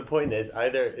is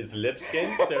either it's lip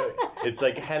skin, so it's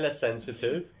like hella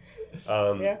sensitive.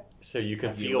 Yeah. So you can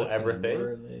Have your feel lips and everything,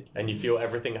 your leg. and you feel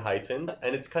everything heightened,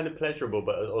 and it's kind of pleasurable,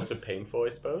 but also painful, I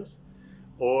suppose.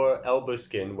 Or elbow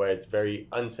skin, where it's very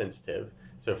unsensitive.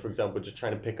 So, for example, just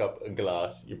trying to pick up a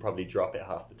glass, you probably drop it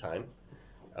half the time.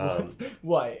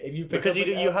 Why? If you pick Because up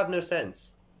you have no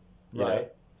sense. You know?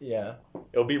 Right. Yeah.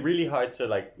 It'll be really hard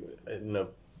to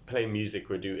play music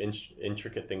or do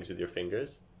intricate things with your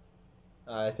fingers.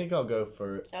 I think I'll go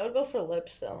for... I would go for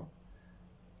lips though.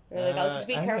 Or like I'll just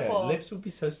be I don't careful. know. Lips would be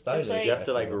so stylish. like- You have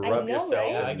to like I feel. rub know, yourself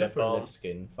right? Yeah, I with go lip for balm. lip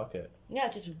skin. Fuck it. Yeah,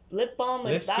 just lip balm,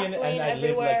 like Lip skin, Vaseline and I live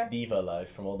everywhere. like diva life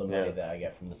from all the money Yeah. that I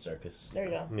get from the circus. There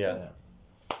you go. Yeah.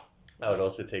 I would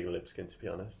also take lip skin, to be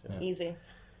honest. Yeah. Easy.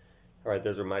 All right,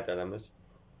 those were my dilemmas.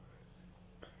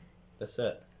 That's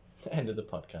it. End of the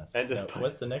podcast. End of the Now, pod-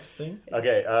 what's the next thing?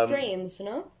 Okay. Dreams, you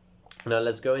know? Now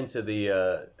let's go into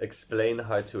the explain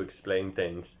how to explain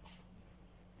things.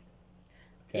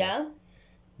 Okay. Yeah?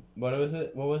 What was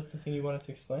it? What was the thing you wanted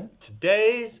to explain?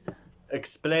 Today's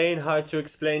explain how to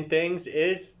explain things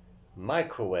is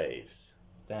microwaves.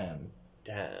 Damn.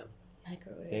 Damn.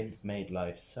 Microwave. They've made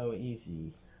life so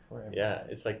easy for everyone. Yeah,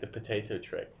 it's like the potato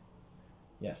trick.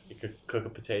 You Yes. could cook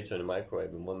a potato in a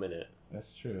microwave in 1 minute.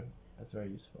 That's true. That's very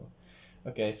useful.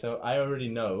 Okay, so I already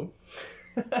know.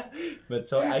 But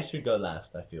so I should go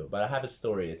last, I feel. But I have a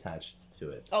story attached to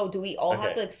it. Oh, do we all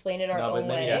have Okay. to explain it our No, but own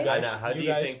then way? you guys, Anna, how you do you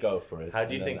guys think- go for it. How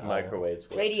do you and think then I'll- microwaves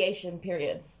work? Radiation,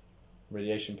 period.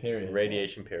 Radiation period.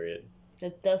 Radiation period.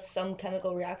 It does some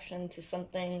chemical reaction to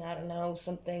something, I don't know,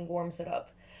 something warms it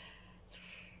up.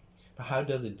 But how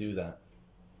does it do that?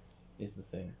 Is the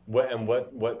thing.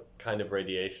 What kind of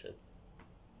radiation?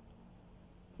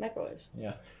 Microwaves.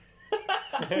 Yeah.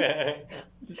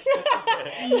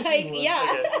 Like,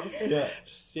 yeah. Yeah.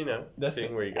 Just, you know, That's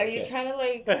seeing where you go. Are you Okay. trying to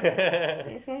like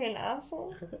make someone an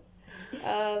asshole?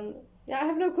 Yeah, I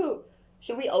have no clue.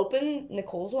 Should we open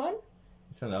Nicole's one?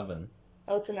 It's an oven.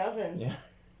 Oh, it's an oven. Yeah.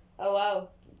 Oh wow.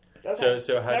 Okay.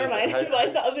 So how Never does mind. Why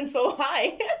is the oven so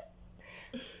high?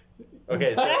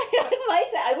 Okay, But so I might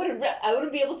say I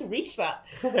wouldn't be able to reach that.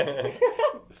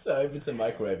 So if it's a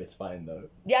microwave, it's fine though.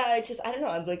 Yeah, it's just I don't know.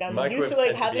 I'm Microwaves used to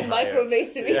like tend to be having higher.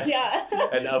 microwaves to be Yeah. yeah.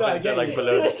 and No, I ovens are get like you.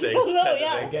 below the sink. Below,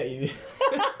 yeah. I get you.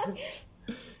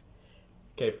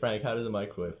 Okay, Frank, how does a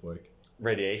microwave work?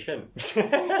 Radiation.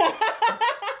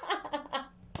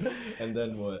 And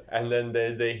then what? And then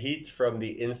the heat from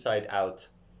the inside out.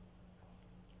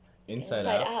 Inside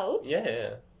Inside out? out. Yeah, yeah.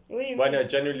 What do you Well, mean? no,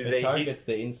 generally It they heat. targets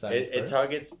the inside It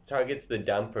first. targets the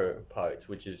damper part,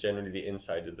 which is generally the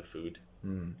inside of the food,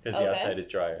 because the Okay. outside is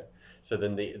drier. So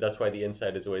then that's why the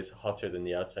inside is always hotter than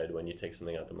the outside when you take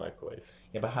something out the microwave.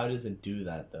 Yeah, but how does it do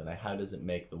that though? Like, how does it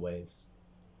make the waves?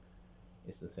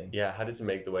 Is the thing. Yeah, how does it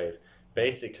make the waves?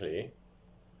 Basically,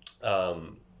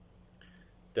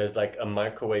 there's like a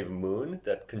microwave moon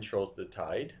that controls the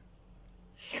tide.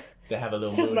 They have a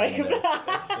little moon in there. They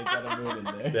Like- got a moon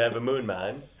in They there. have a moon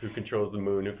man who controls the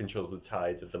moon, who controls the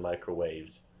tides of the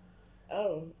microwaves.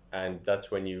 Oh. And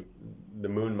that's when the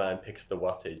moon man picks the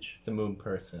wattage. It's a moon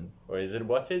person Or is it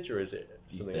wattage or is it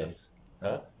these something days. else?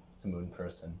 Huh? It's a moon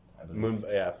person. I believe.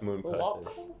 Moon person.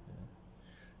 Lots.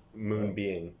 Moon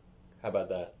being. How about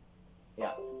that?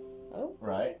 Oh.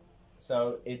 Right.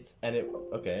 So it's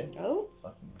okay. Oh.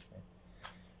 Fucking okay.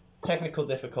 Technical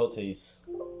difficulties.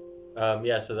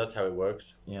 Yeah, so that's how it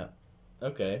works.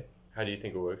 Okay. How do you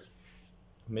think it works?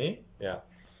 Me? Yeah.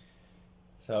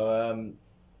 So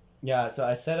so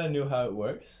I said I knew how it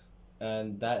works,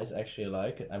 and that is actually a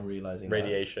lie. I'm realizing that.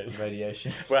 Radiation.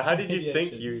 Radiation. Well, how did you Radiation.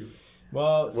 think you...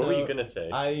 Well, What were you going to say?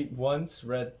 I once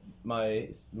read my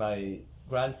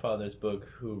grandfather's book,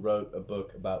 who wrote a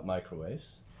book about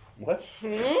microwaves. What?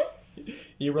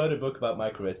 He wrote a book about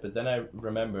microwaves, but then I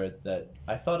remembered that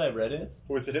I thought I read it.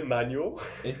 Was it a manual?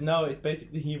 It's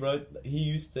basically he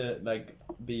used to like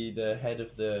be the head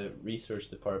of the research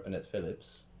department at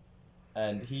Philips,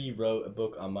 and he wrote a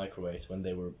book on microwaves when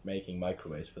they were making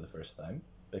microwaves for the first time,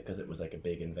 because it was like a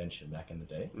big invention back in the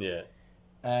day. Yeah.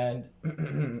 And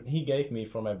he gave me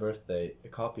for my birthday a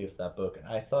copy of that book, and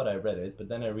I thought I read it, but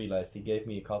then I realized he gave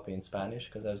me a copy in Spanish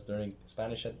because I was learning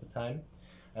Spanish at the time.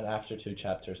 And after 2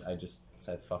 chapters, I just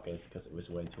said fuck it because it was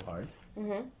way too hard.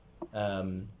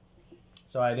 Mm-hmm.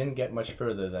 So I didn't get much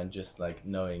further than just like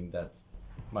knowing that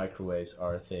microwaves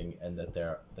are a thing and that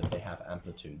they have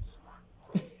amplitudes.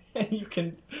 And you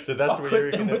can So that's fuck what you were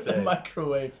with them gonna with the say.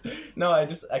 microwave. No,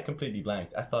 I completely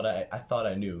blanked. I thought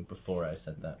I knew before I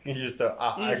said that. You just thought,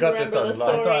 You I just got this remember the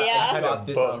unlocked. story, yeah. I had got a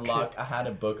this book. unlocked. I had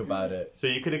a book about it. So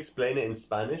you could explain it in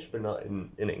Spanish, but not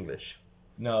in English.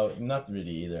 No, not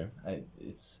really either.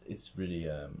 It's really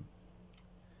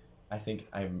I think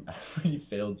I really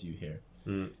failed you here.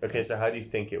 Okay, so how do you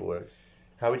think it works?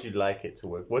 How would you like it to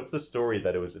work? What's the story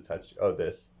that it was attached to? Oh,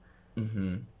 this.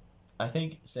 I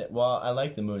think I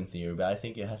like the moon theory, but I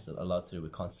think it has a lot to do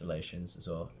with constellations as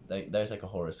well. There's like a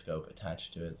horoscope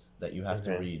attached to it that you have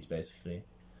to read basically.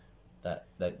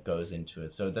 That goes into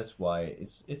it. So that's why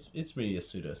it's really a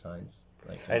pseudoscience.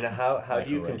 Like, And how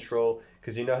do you microwaves. control...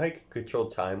 Because you know how you can control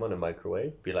time on a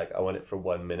microwave? Be like, I want it for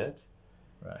 1 minute.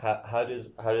 Right. How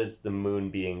does the moon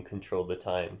being control the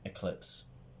time? Eclipse.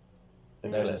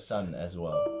 There's a Eclipse. sun as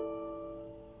well.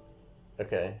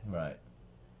 Okay. Right.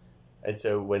 And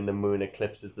so when the moon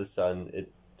eclipses the sun,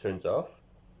 it turns off?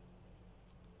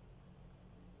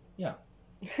 Yeah.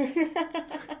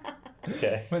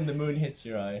 Okay. When the moon hits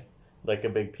your eye. Like a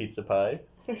big pizza pie,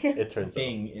 it turns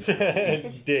Ding.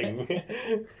 off. Ding.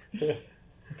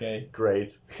 Okay.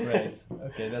 Great. Right.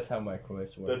 Okay, that's how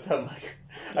microwaves work. That's how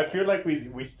I feel like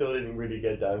we still didn't really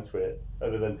get down to it,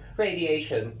 other than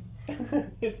radiation.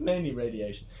 It's mainly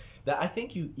radiation. I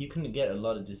think you can get a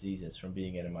lot of diseases from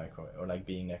being in a microwave or like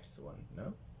being next to one.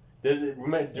 No. Do you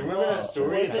remember that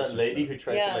story of Was it- that lady who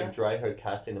tried to Yeah. like dry her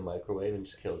cat in a microwave and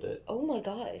just killed it? Oh my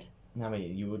god. I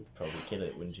mean, you would probably kill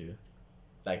it, wouldn't you?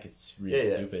 Like it's really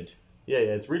Yeah. stupid. Yeah,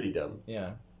 it's really dumb.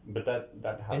 Yeah. But that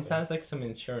happened. It sounds like some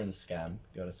insurance scam.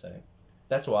 Gotta say.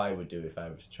 That's what I would do if I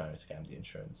was trying to scam the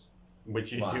insurance.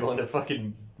 Which you Wow. do on a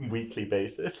fucking weekly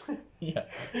basis. Yeah.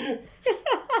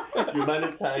 The amount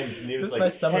of times and he was That's like, my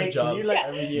summer hey, job can you like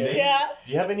every year. name- Yeah.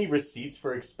 do you have any receipts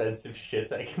for expensive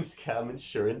shit I can scam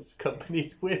insurance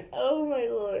companies with? Oh my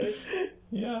lord.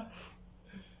 Yeah.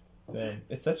 Yeah,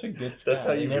 it's such a good scam. That's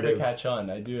how you never live. catch on.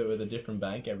 I do it with a different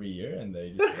bank every year, and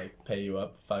they just like pay you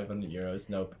up 500 euros,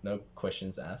 no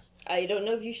questions asked. I don't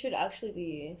know if you should actually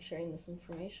be sharing this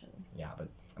information. Yeah, but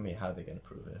I mean, how are they gonna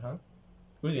prove it, huh?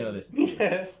 Who's gonna listen to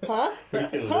it? Huh?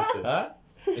 Who's gonna listen? Huh?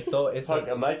 It's all. It's Fuck,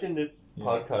 like, imagine this Yeah.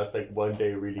 podcast like one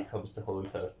day really comes to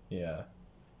haunt us. yeah,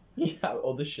 yeah.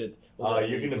 All the shit. Oh,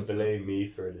 you're gonna blame me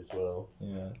for it as well.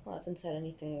 Yeah. Well, I haven't said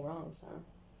anything wrong, so.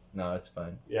 No, it's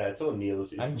fine. Yeah, it's all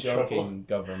Niels. I'm joking,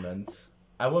 government.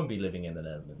 I won't be living in the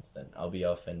Netherlands then. I'll be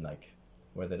off in like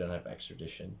where they don't have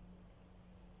extradition.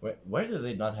 Where do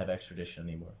they not have extradition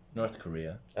anymore? North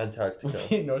Korea. Antarctica.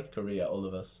 In North Korea, all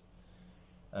of us.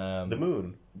 The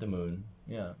moon. The moon.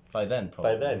 Yeah. By then,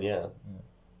 probably. By then, yeah.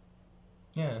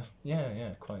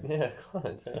 Yeah. Quite. Yeah,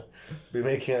 God. Yeah. Be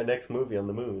making our next movie on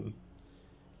the moon.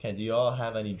 Okay. Do you all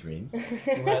have any dreams?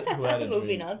 Who had a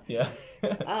Moving dream? on. Yeah.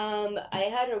 I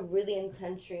had a really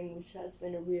intense dream, which has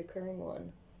been a reoccurring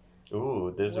one.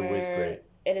 Ooh, those are always great.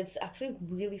 And it's actually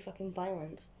really fucking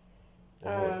violent.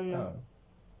 Oh.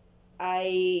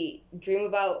 I dream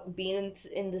about being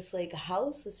in this like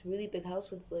house, this really big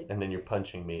house with like And then you're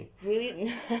punching me.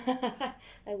 really.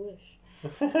 I wish.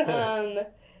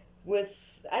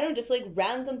 With I don't know, just like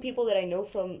random people that I know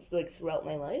from like throughout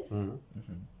my life. Mhm.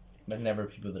 But never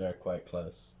people that are quite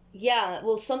close. Yeah,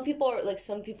 well, some people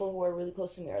who are really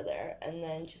close to me are there, and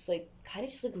then just like kind of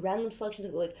just like random selections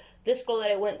of like this girl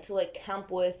that I went to like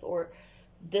camp with, or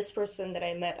this person that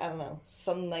I met, I don't know,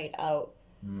 some night out,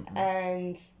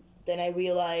 and then I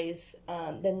realize,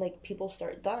 then like people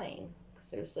start dying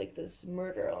because there's like this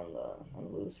murder on the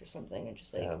loose or something, and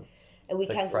just like, Damn. and we It's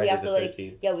like can't, we Friday have the to like,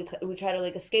 13th. yeah, we try to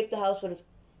like escape the house, but it's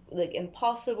like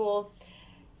impossible,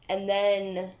 and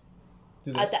then.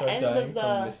 Do they At the start end of dying the-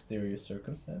 from mysterious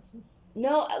circumstances?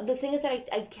 No, the thing is that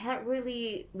I can't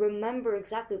really remember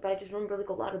exactly, but I just remember like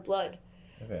a lot of blood.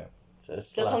 Okay. So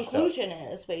it's The slashed up. conclusion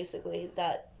is basically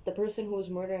that the person who was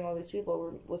murdering all these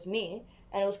people was me,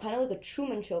 and it was kind of like a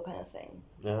Truman Show kind of thing.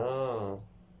 Oh.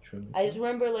 True. I just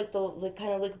remember like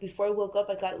kind of like before I woke up,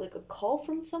 I got like a call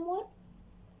from someone.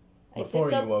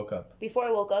 Before you woke up. Before I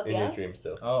woke up, In yeah. your dream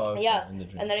still. Oh, okay. Yeah, In the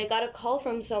dream. and then I got a call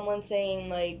from someone saying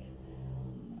like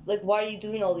why are you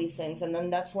doing all these things? And then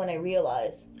that's when I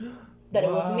realized that it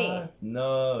was me. What?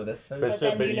 No, that's so. But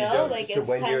then, you know, like, so it's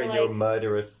when you're in kinda your like-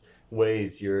 murderous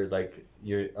ways, you're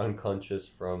unconscious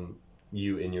from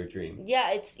you in your dream.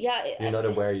 Yeah, You're not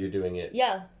aware you're doing it.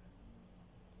 Yeah,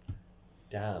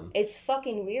 Damn. it's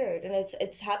fucking weird, and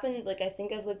it's happened. Like I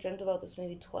think I've like dreamt about this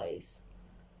maybe twice,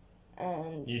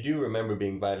 and You do remember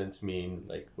being violent to me,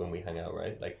 like when we hang out,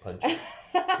 right? Like punching.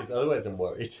 Because otherwise, I'm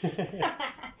worried.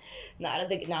 no, I don't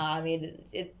think. No, I mean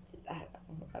it. I don't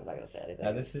know. I'm not gonna say anything.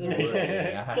 Yeah, this is It's-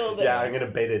 worrying. I have to Little say. Yeah, I'm gonna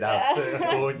bait it out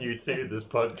to warn you to this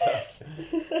podcast.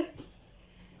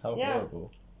 How Yeah.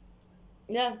 horrible.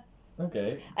 yeah,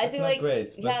 Okay. I That's think, not like,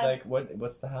 great. But yeah. like,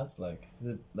 what's the house like? Is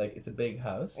it like it's a big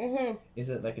house? mm-hmm. Is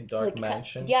it like a dark like,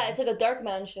 mansion? Yeah, it's like a dark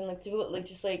mansion. Like like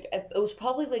just like it was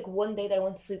probably like one day that I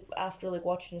went to sleep after like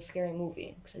watching a scary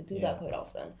movie because I do Yeah. that quite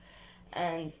often,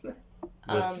 and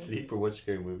What, sleep or watch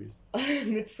scary movies?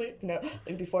 mid sleep, no,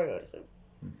 like before I go to sleep,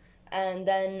 and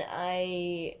then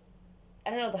I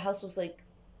don't know. The house was like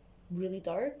really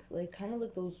dark, like kind of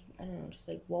like those I don't know, just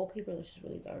like wallpaper that's just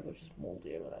really dark, which is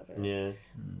moldy or whatever. Yeah.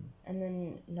 And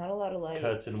then not a lot of light.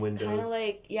 Curtain windows. Kind of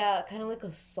like kind of like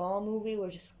a Saw movie, where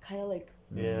just kind of like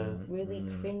Yeah. really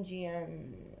cringy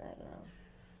and I don't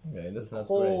know. Okay, that's not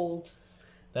Cold. great.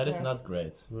 That is Yeah. not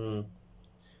great. Hmm.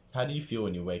 How do you feel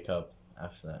when you wake up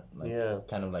after that? Like, Yeah.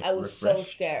 kind of like I was so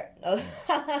refreshed? scared.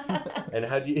 And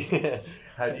how do you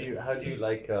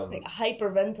like like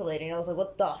hyperventilating. I was like,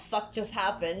 "What the fuck just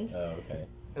happened?" Oh, okay.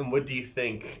 and what do you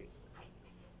think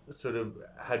sort of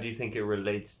how do you think it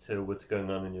relates to what's going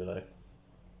on in your life?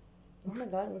 Oh my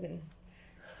god, we're getting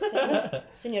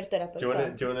Señor terapeuta.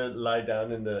 Do you wanna lie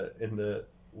down in the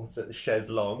what's it, chaise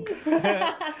longue?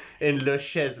 In le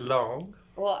chaise longue?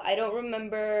 Well, I don't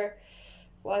remember.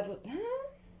 Well,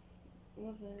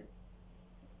 was it?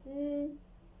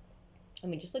 I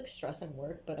mean, just like stress and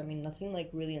work, but I mean, nothing like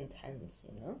really intense,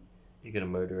 you know? You're gonna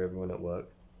murder everyone at work.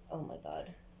 Oh my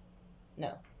god.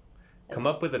 No. Come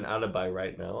up with an alibi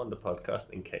right now on the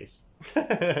podcast in case.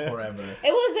 Forever.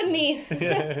 It wasn't me!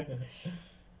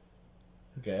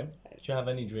 Okay. Did you have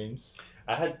any dreams,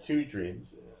 I had 2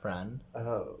 dreams. Fran?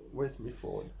 Where's my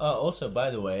phone? Also,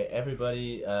 by the way,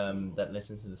 everybody that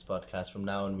listens to this podcast, from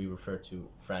now on we refer to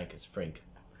Frank as Frink.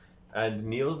 And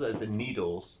Niels as in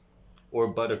needles,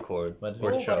 or buttercorn, But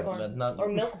or Ooh, chubs. buttercorn. But not, Or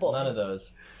milk bowl. None of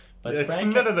those. But It's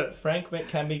Frank, none of that. Frank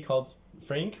can be called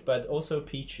Frink, but also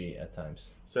peachy at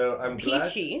times. So I'm glad.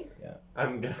 Peachy.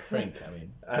 Frink, I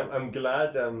mean. I'm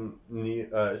glad.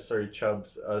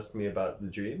 Chubbs asked me about the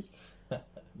dreams,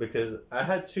 because I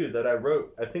had two that I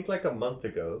wrote. I think like a month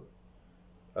ago.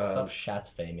 Stop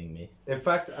shat-faming me. In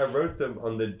fact, I wrote them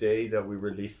on the day that we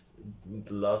released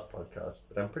the last podcast,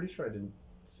 but I'm pretty sure I didn't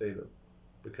say them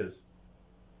because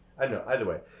I don't know. Either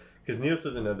way, because Niels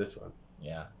doesn't know this one.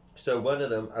 Yeah. So one of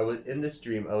them, I was in this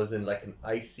dream. I was in like an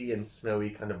icy and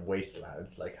snowy kind of wasteland,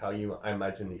 like how I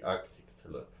imagine the Arctic to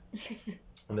look.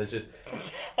 And there's just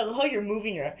I love how you're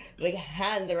moving your like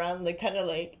hand around, like kind of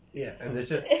like. Yeah, and there's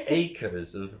just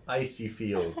acres of icy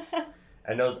fields.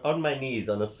 And I was on my knees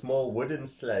on a small wooden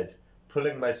sled,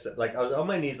 pulling I was on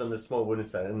my knees on the small wooden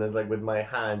sled, and then like with my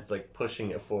hands like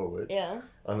pushing it forward. Yeah.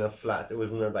 On a flat. It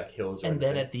wasn't like hills or And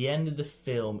then anything. at the end of the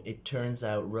film, it turns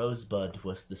out Rosebud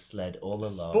was the sled all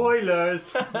along.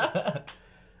 Spoilers!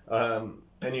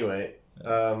 Anyway,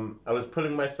 I was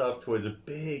pulling myself towards a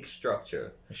big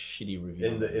structure A shitty review.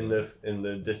 in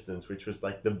the distance, which was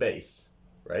like the base,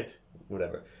 right?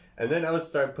 Whatever. And then I would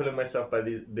start pulling myself by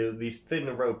these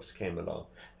thin ropes came along,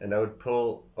 and I would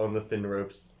pull on the thin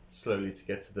ropes slowly to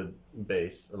get to the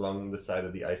base along the side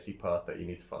of the icy path that you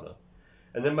need to follow.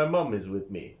 And then my mum is with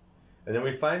me, and then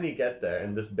we finally get there,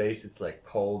 and this base, it's like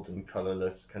cold and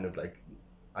colorless, kind of like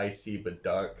icy but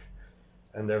dark,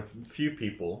 and there are few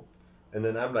people, and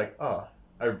then I'm like, I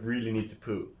really need to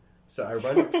poo. So I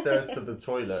run upstairs to the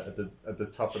toilet at the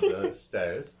top of the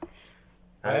stairs.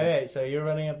 Wait, so you're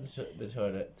running up the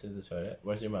toilet to the toilet.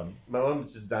 Where's your mum? My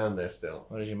mum's just down there still.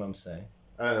 What does your mum say?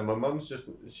 I don't know, my mum's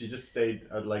she just stayed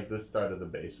at like the start of the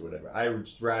base or whatever. I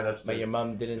just ran upstairs. But your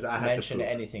mum didn't 'cause I had to mention poop.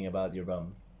 anything about your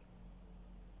bum.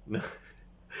 No,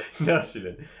 no, she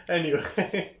didn't.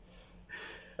 Anyway,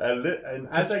 and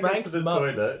as I get to Frank's the mum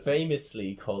toilet,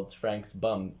 famously called Frank's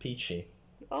bum peachy.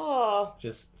 Oh.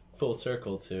 Just full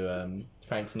circle to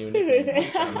Frank's new nickname.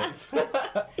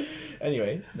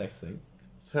 Anyway, next thing.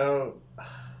 so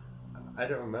I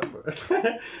don't remember.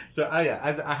 So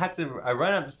I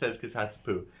ran up the stairs because I had to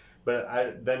poo, but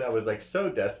I was like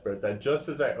so desperate that just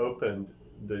as I opened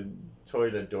the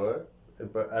toilet door,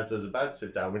 but as I was about to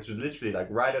sit down, which was literally like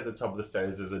right at the top of the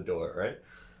stairs is a door, right?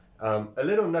 A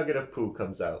little nugget of poo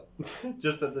comes out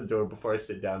just at the door before I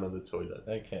sit down on the toilet.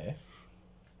 Okay.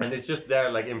 And it's just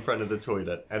there, like, in front of the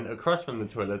toilet. And across from the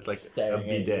toilet, like, Staring a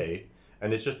at bidet.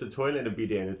 And it's just a toilet and a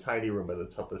bidet in a tiny room at the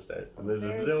top of the stairs. And there's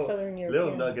Very this Southern little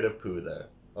European. nugget of poo there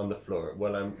on the floor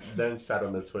while I'm then sat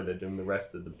on the toilet doing the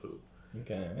rest of the poo.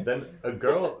 Okay. Then a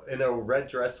girl in a red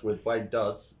dress with white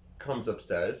dots comes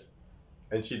upstairs,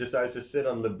 and she decides to sit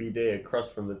on the bidet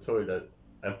across from the toilet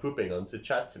and pooping on to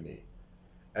chat to me.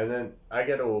 And then I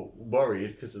get all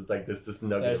worried because it's like there's this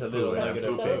nugget There's of a little poo and I'm nugget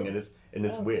of pooping, poo. and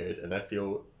it's weird, and I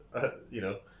feel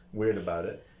weird about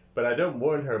it. But I don't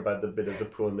warn her about the bit of the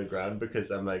poo on the ground because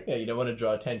I'm like, Yeah, you don't want to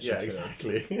draw attention yeah, to it.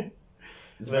 exactly.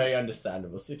 It's a very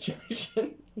understandable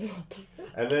situation.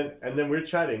 And then we're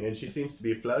chatting, and she seems to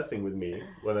be flirting with me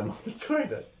when I'm on the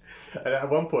toilet. And at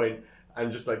one point, I'm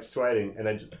just like sweating, and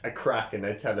I crack, and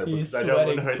I tell her He's because I don't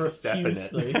want sweating her to step in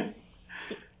profusely. it.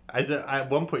 At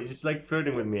one point, she's like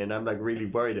flirting with me, and I'm like really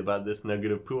worried about this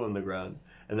nugget of poo on the ground.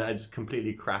 And then I just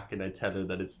completely crack, and I tell her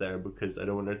that it's there because I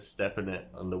don't want her to step in it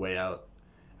on the way out.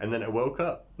 And then I woke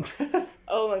up.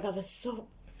 Oh my god, that's so.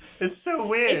 It's so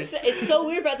weird. It's so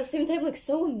weird, but at the same time, like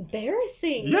so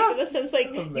embarrassing. Yeah, Like, in the sense, like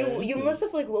so you embarrassing. must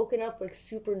have like woken up like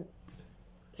super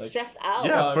Like- stressed out.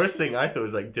 Yeah, first thing I thought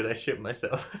was like, did I shit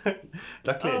myself?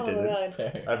 Luckily I Oh my didn't. god.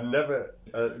 Fair. I've never,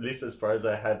 at least as far as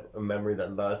I had a memory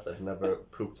that lasts, I've never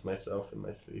pooped myself in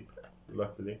my sleep.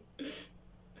 Luckily.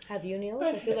 Have you, Neil?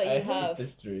 I feel like I you hate have.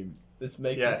 this dream. This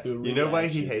makes Yeah, me feel really you know why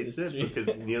he anxious, hates this it? dream.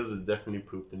 Because Niels has definitely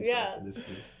pooped himself Yeah. in his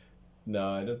sleep. No,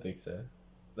 I don't think so.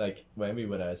 Like, maybe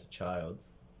when I was a child.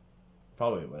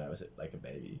 Probably when I was like a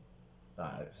baby.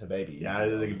 As a baby. Yeah,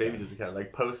 like a baby doesn't count.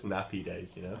 Like post-nappy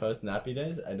days, you know? Post nappy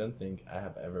days, I don't think I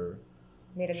have ever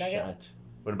Made a nugget? shat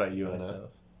What about you, Anna? myself.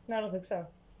 No, I don't think so.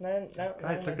 No,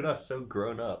 Guys, look at us, so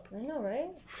grown up. I know,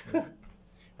 right?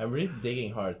 I'm really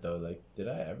digging hard though. Like, did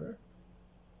I ever?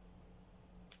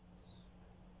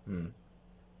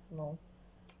 No.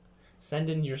 Send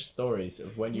in your stories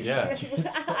of when you Yeah. shat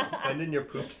yourself. Send in your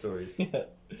poop stories. Yeah.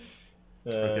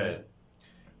 Okay.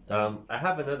 I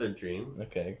have another dream.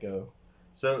 Okay, go.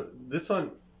 So this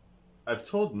one, I've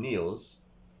told Niels,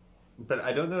 but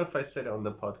I don't know if I said it on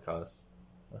the podcast.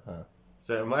 Uh-huh.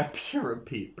 So it might be a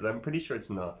repeat, but I'm pretty sure it's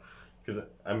not. Because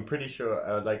I'm pretty sure,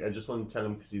 I just want to tell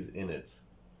him because he's in it.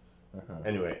 Uh-huh.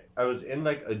 Anyway, I was in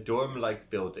like a dorm-like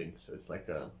building. So it's like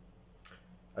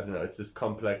I don't know, it's this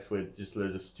complex with just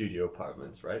loads of studio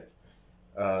apartments, right?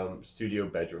 studio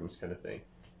bedrooms kind of thing,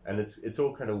 and it's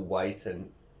all kind of white and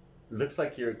looks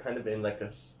like you're kind of in like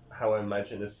how I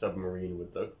imagine a submarine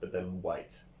would look, but then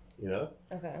white, you know.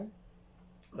 Okay.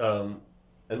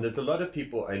 And there's a lot of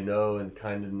people I know and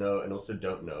kind of know and also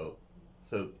don't know.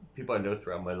 So people I know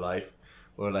throughout my life,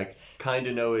 or like kind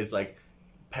of know is like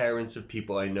parents of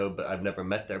people I know, but I've never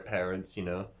met their parents, you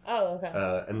know. Oh, okay.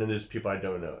 And then there's people I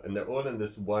don't know, and they're all in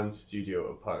this one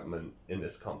studio apartment in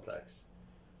this complex.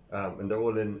 And they're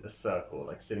all in a circle,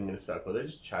 like sitting in a circle. They're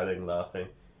just chatting, laughing.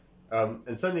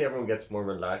 And suddenly everyone gets more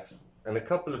relaxed, and a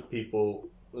couple of people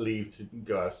leave to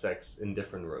go have sex in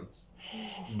different rooms.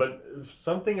 But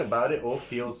something about it all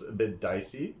feels a bit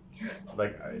dicey.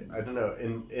 Like, I don't know,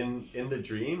 in the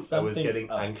dream, I was getting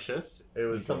anxious.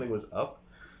 Something was up.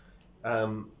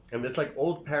 And there's like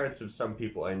old parents of some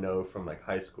people I know from like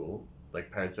high school,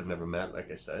 like parents I've never met,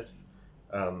 like I said.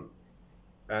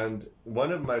 And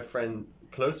one of my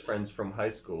close friends from high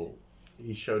school,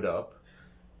 he showed up.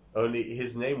 Only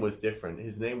his name was different.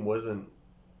 His name wasn't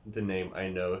the name I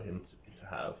know him to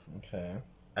have. Okay.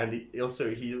 And he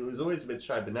was always a bit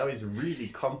shy, but now he's really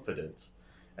confident.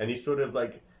 And he sort of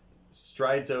like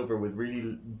strides over with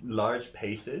really large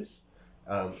paces.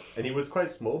 And he was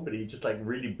quite small, but he just like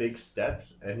really big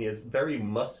steps. And he has very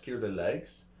muscular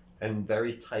legs and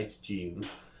very tight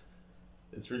jeans.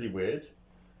 It's really weird.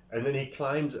 And then he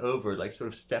climbs over, like sort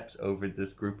of steps over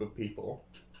this group of people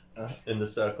in the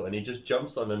circle. And he just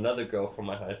jumps on another girl from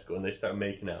my high school and they start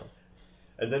making out.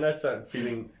 And then I start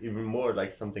feeling even more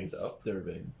like something's up.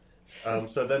 Disturbing.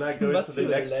 So then I go to the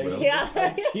next room.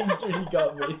 Yeah. Jeans really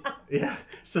got me. Yeah.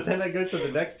 So then I go to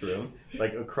the next room,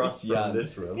 like across from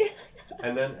this room.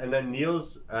 And then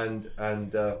Niels and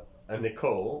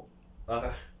Nicole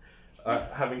are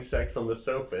having sex on the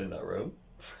sofa in that room.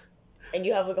 And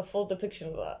you have like a full depiction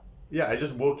of that. Yeah, I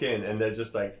just walk in and they're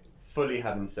just like fully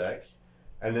having sex,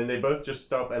 and then they both just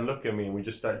stop and look at me and we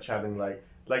just start chatting like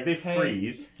they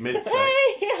freeze mid sex,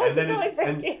 and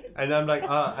then and I'm like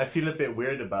I feel a bit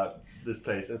weird about this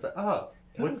place. And it's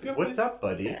like what's up,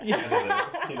 buddy? Yeah.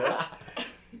 You know.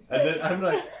 And then I'm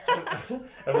like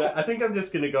I think I'm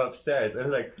just gonna go upstairs, and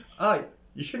I'm like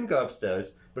you shouldn't go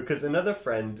upstairs because another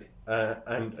friend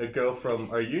and a girl from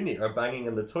our uni are banging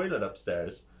in the toilet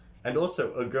upstairs. And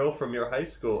also, a girl from your high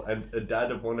school and a dad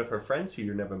of one of her friends who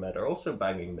you never met are also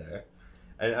banging there.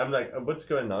 And I'm like, what's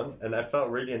going on? And I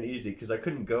felt really uneasy because I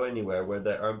couldn't go anywhere where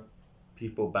there are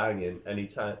people banging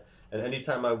anytime. And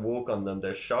anytime I walk on them,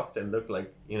 they're shocked and look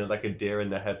like, you know, like a deer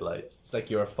in the headlights. It's like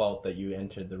your fault that you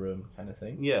entered the room kind of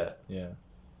thing. Yeah. Yeah.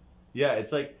 Yeah,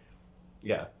 it's like,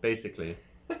 yeah, basically.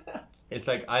 It's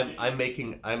like I'm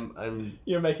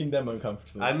You're making them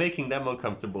uncomfortable. I'm making them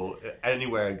uncomfortable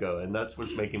anywhere I go, and that's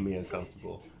what's making me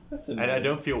uncomfortable. That's annoying. And I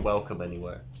don't feel welcome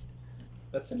anywhere.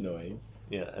 That's annoying.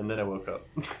 Yeah, and then I woke up.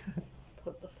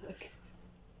 What the fuck?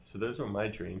 So those were my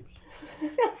dreams.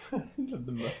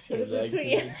 The muscular What is legs it?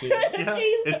 and Yeah. the jeans. Yeah,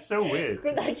 it's so weird.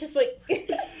 That just like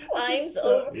climbs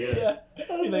So- over. Yeah.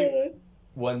 Oh, Like, God.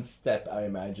 one step, I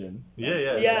imagine.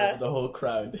 Yeah. Yeah. The whole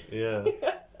crowd. Yeah.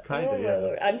 Oh, Kinda, my yeah.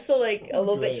 Lord. I'm still like a That's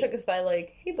little bit great. shook by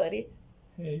like, hey buddy.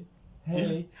 Hey.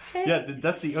 Hey. Yeah,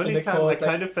 that's the only And time I Nicole's like,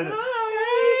 kind of felt...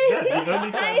 Hi. Yeah, the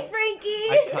only Hi, time Frankie.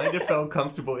 I kind of felt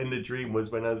comfortable in the dream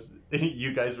was when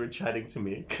you guys were chatting to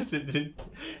me, because it didn't...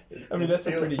 I mean, that's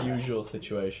a feels- pretty usual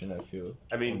situation, I feel.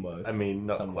 I mean, Almost.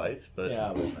 not Somewhat. quite, but...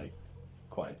 Yeah, but like,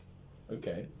 quite.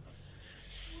 Okay.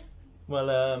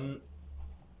 Well,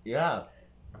 yeah.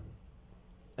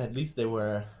 At least they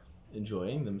were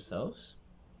enjoying themselves.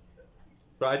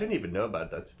 But I didn't even know about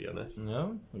that, to be honest.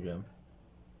 No? Okay.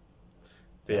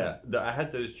 But yeah, I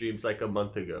had those dreams like a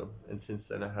month ago, and since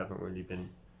then I haven't really been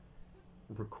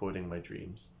recording my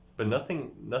dreams. But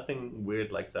nothing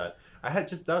weird like that. I had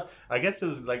just that. I guess it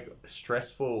was like a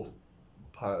stressful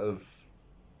part of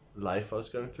life I was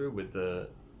going through with the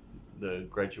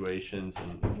graduations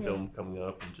and film coming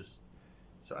up, and just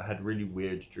so I had really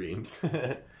weird dreams.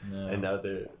 No. And now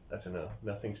I don't know,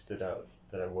 nothing stood out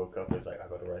that I woke up. I was like, I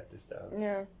gotta write this down.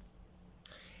 Yeah.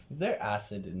 Is there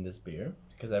acid in this beer?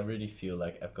 Because I really feel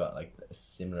like I've got like a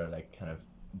similar like kind of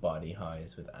body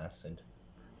highs with acid.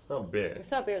 It's not beer.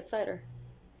 It's not beer, it's cider.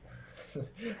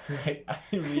 Like, I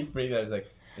really freaked out. I was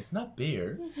like, it's not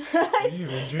beer. it's, You've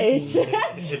been drinking.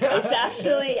 it's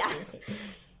actually acid.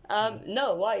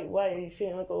 No, why are you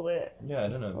feeling like a little bit? Yeah, I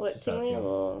don't know. What, It's just how I tingly, feel.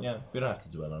 or- Yeah, we don't have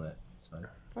to dwell on it. It's fine.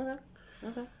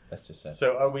 Okay. That's just it.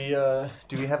 So are we?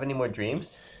 Do we have any more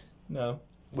dreams? No.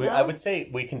 I would say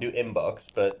we can do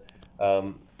inbox, but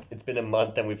it's been a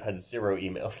month and we've had 0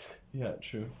 emails. Yeah,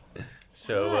 true.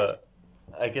 So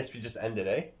I guess we just end it,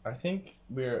 eh? I think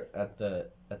we're at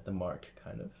the mark,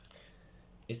 kind of.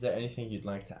 Is there anything you'd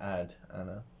like to add,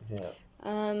 Anna?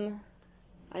 Yeah.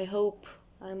 I hope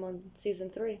I'm on season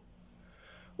 3.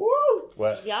 Woo!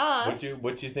 What? Yes.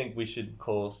 What do you think we should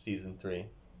call season 3?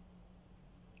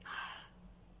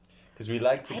 Because we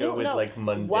like to I go don't with know. like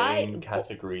mundane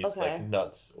categories, Okay. like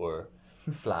nuts or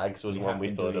flags was one we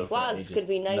thought of. Flags could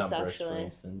be nice, Numbers, for actually.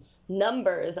 instance.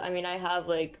 Numbers. I mean, I have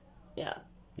like, yeah,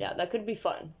 that could be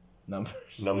fun.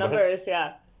 Numbers.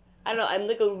 Yeah. I don't know. I'm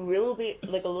like a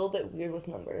little bit weird with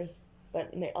numbers,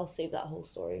 but I'll save that whole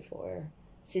story for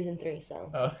season 3. So.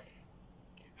 Oh.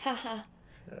 Haha.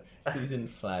 Season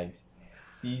flags.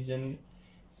 Season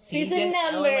numbers.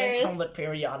 elements from the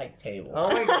periodic table. Oh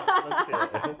my god, let's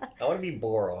do it. I want to be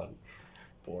boron.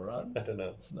 Boron? I don't know.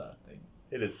 It's not a thing.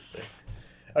 It is a thing.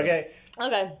 Okay.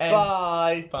 Okay. And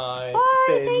Bye. Bye. Bye.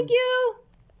 Finn. Thank you.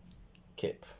 Kip.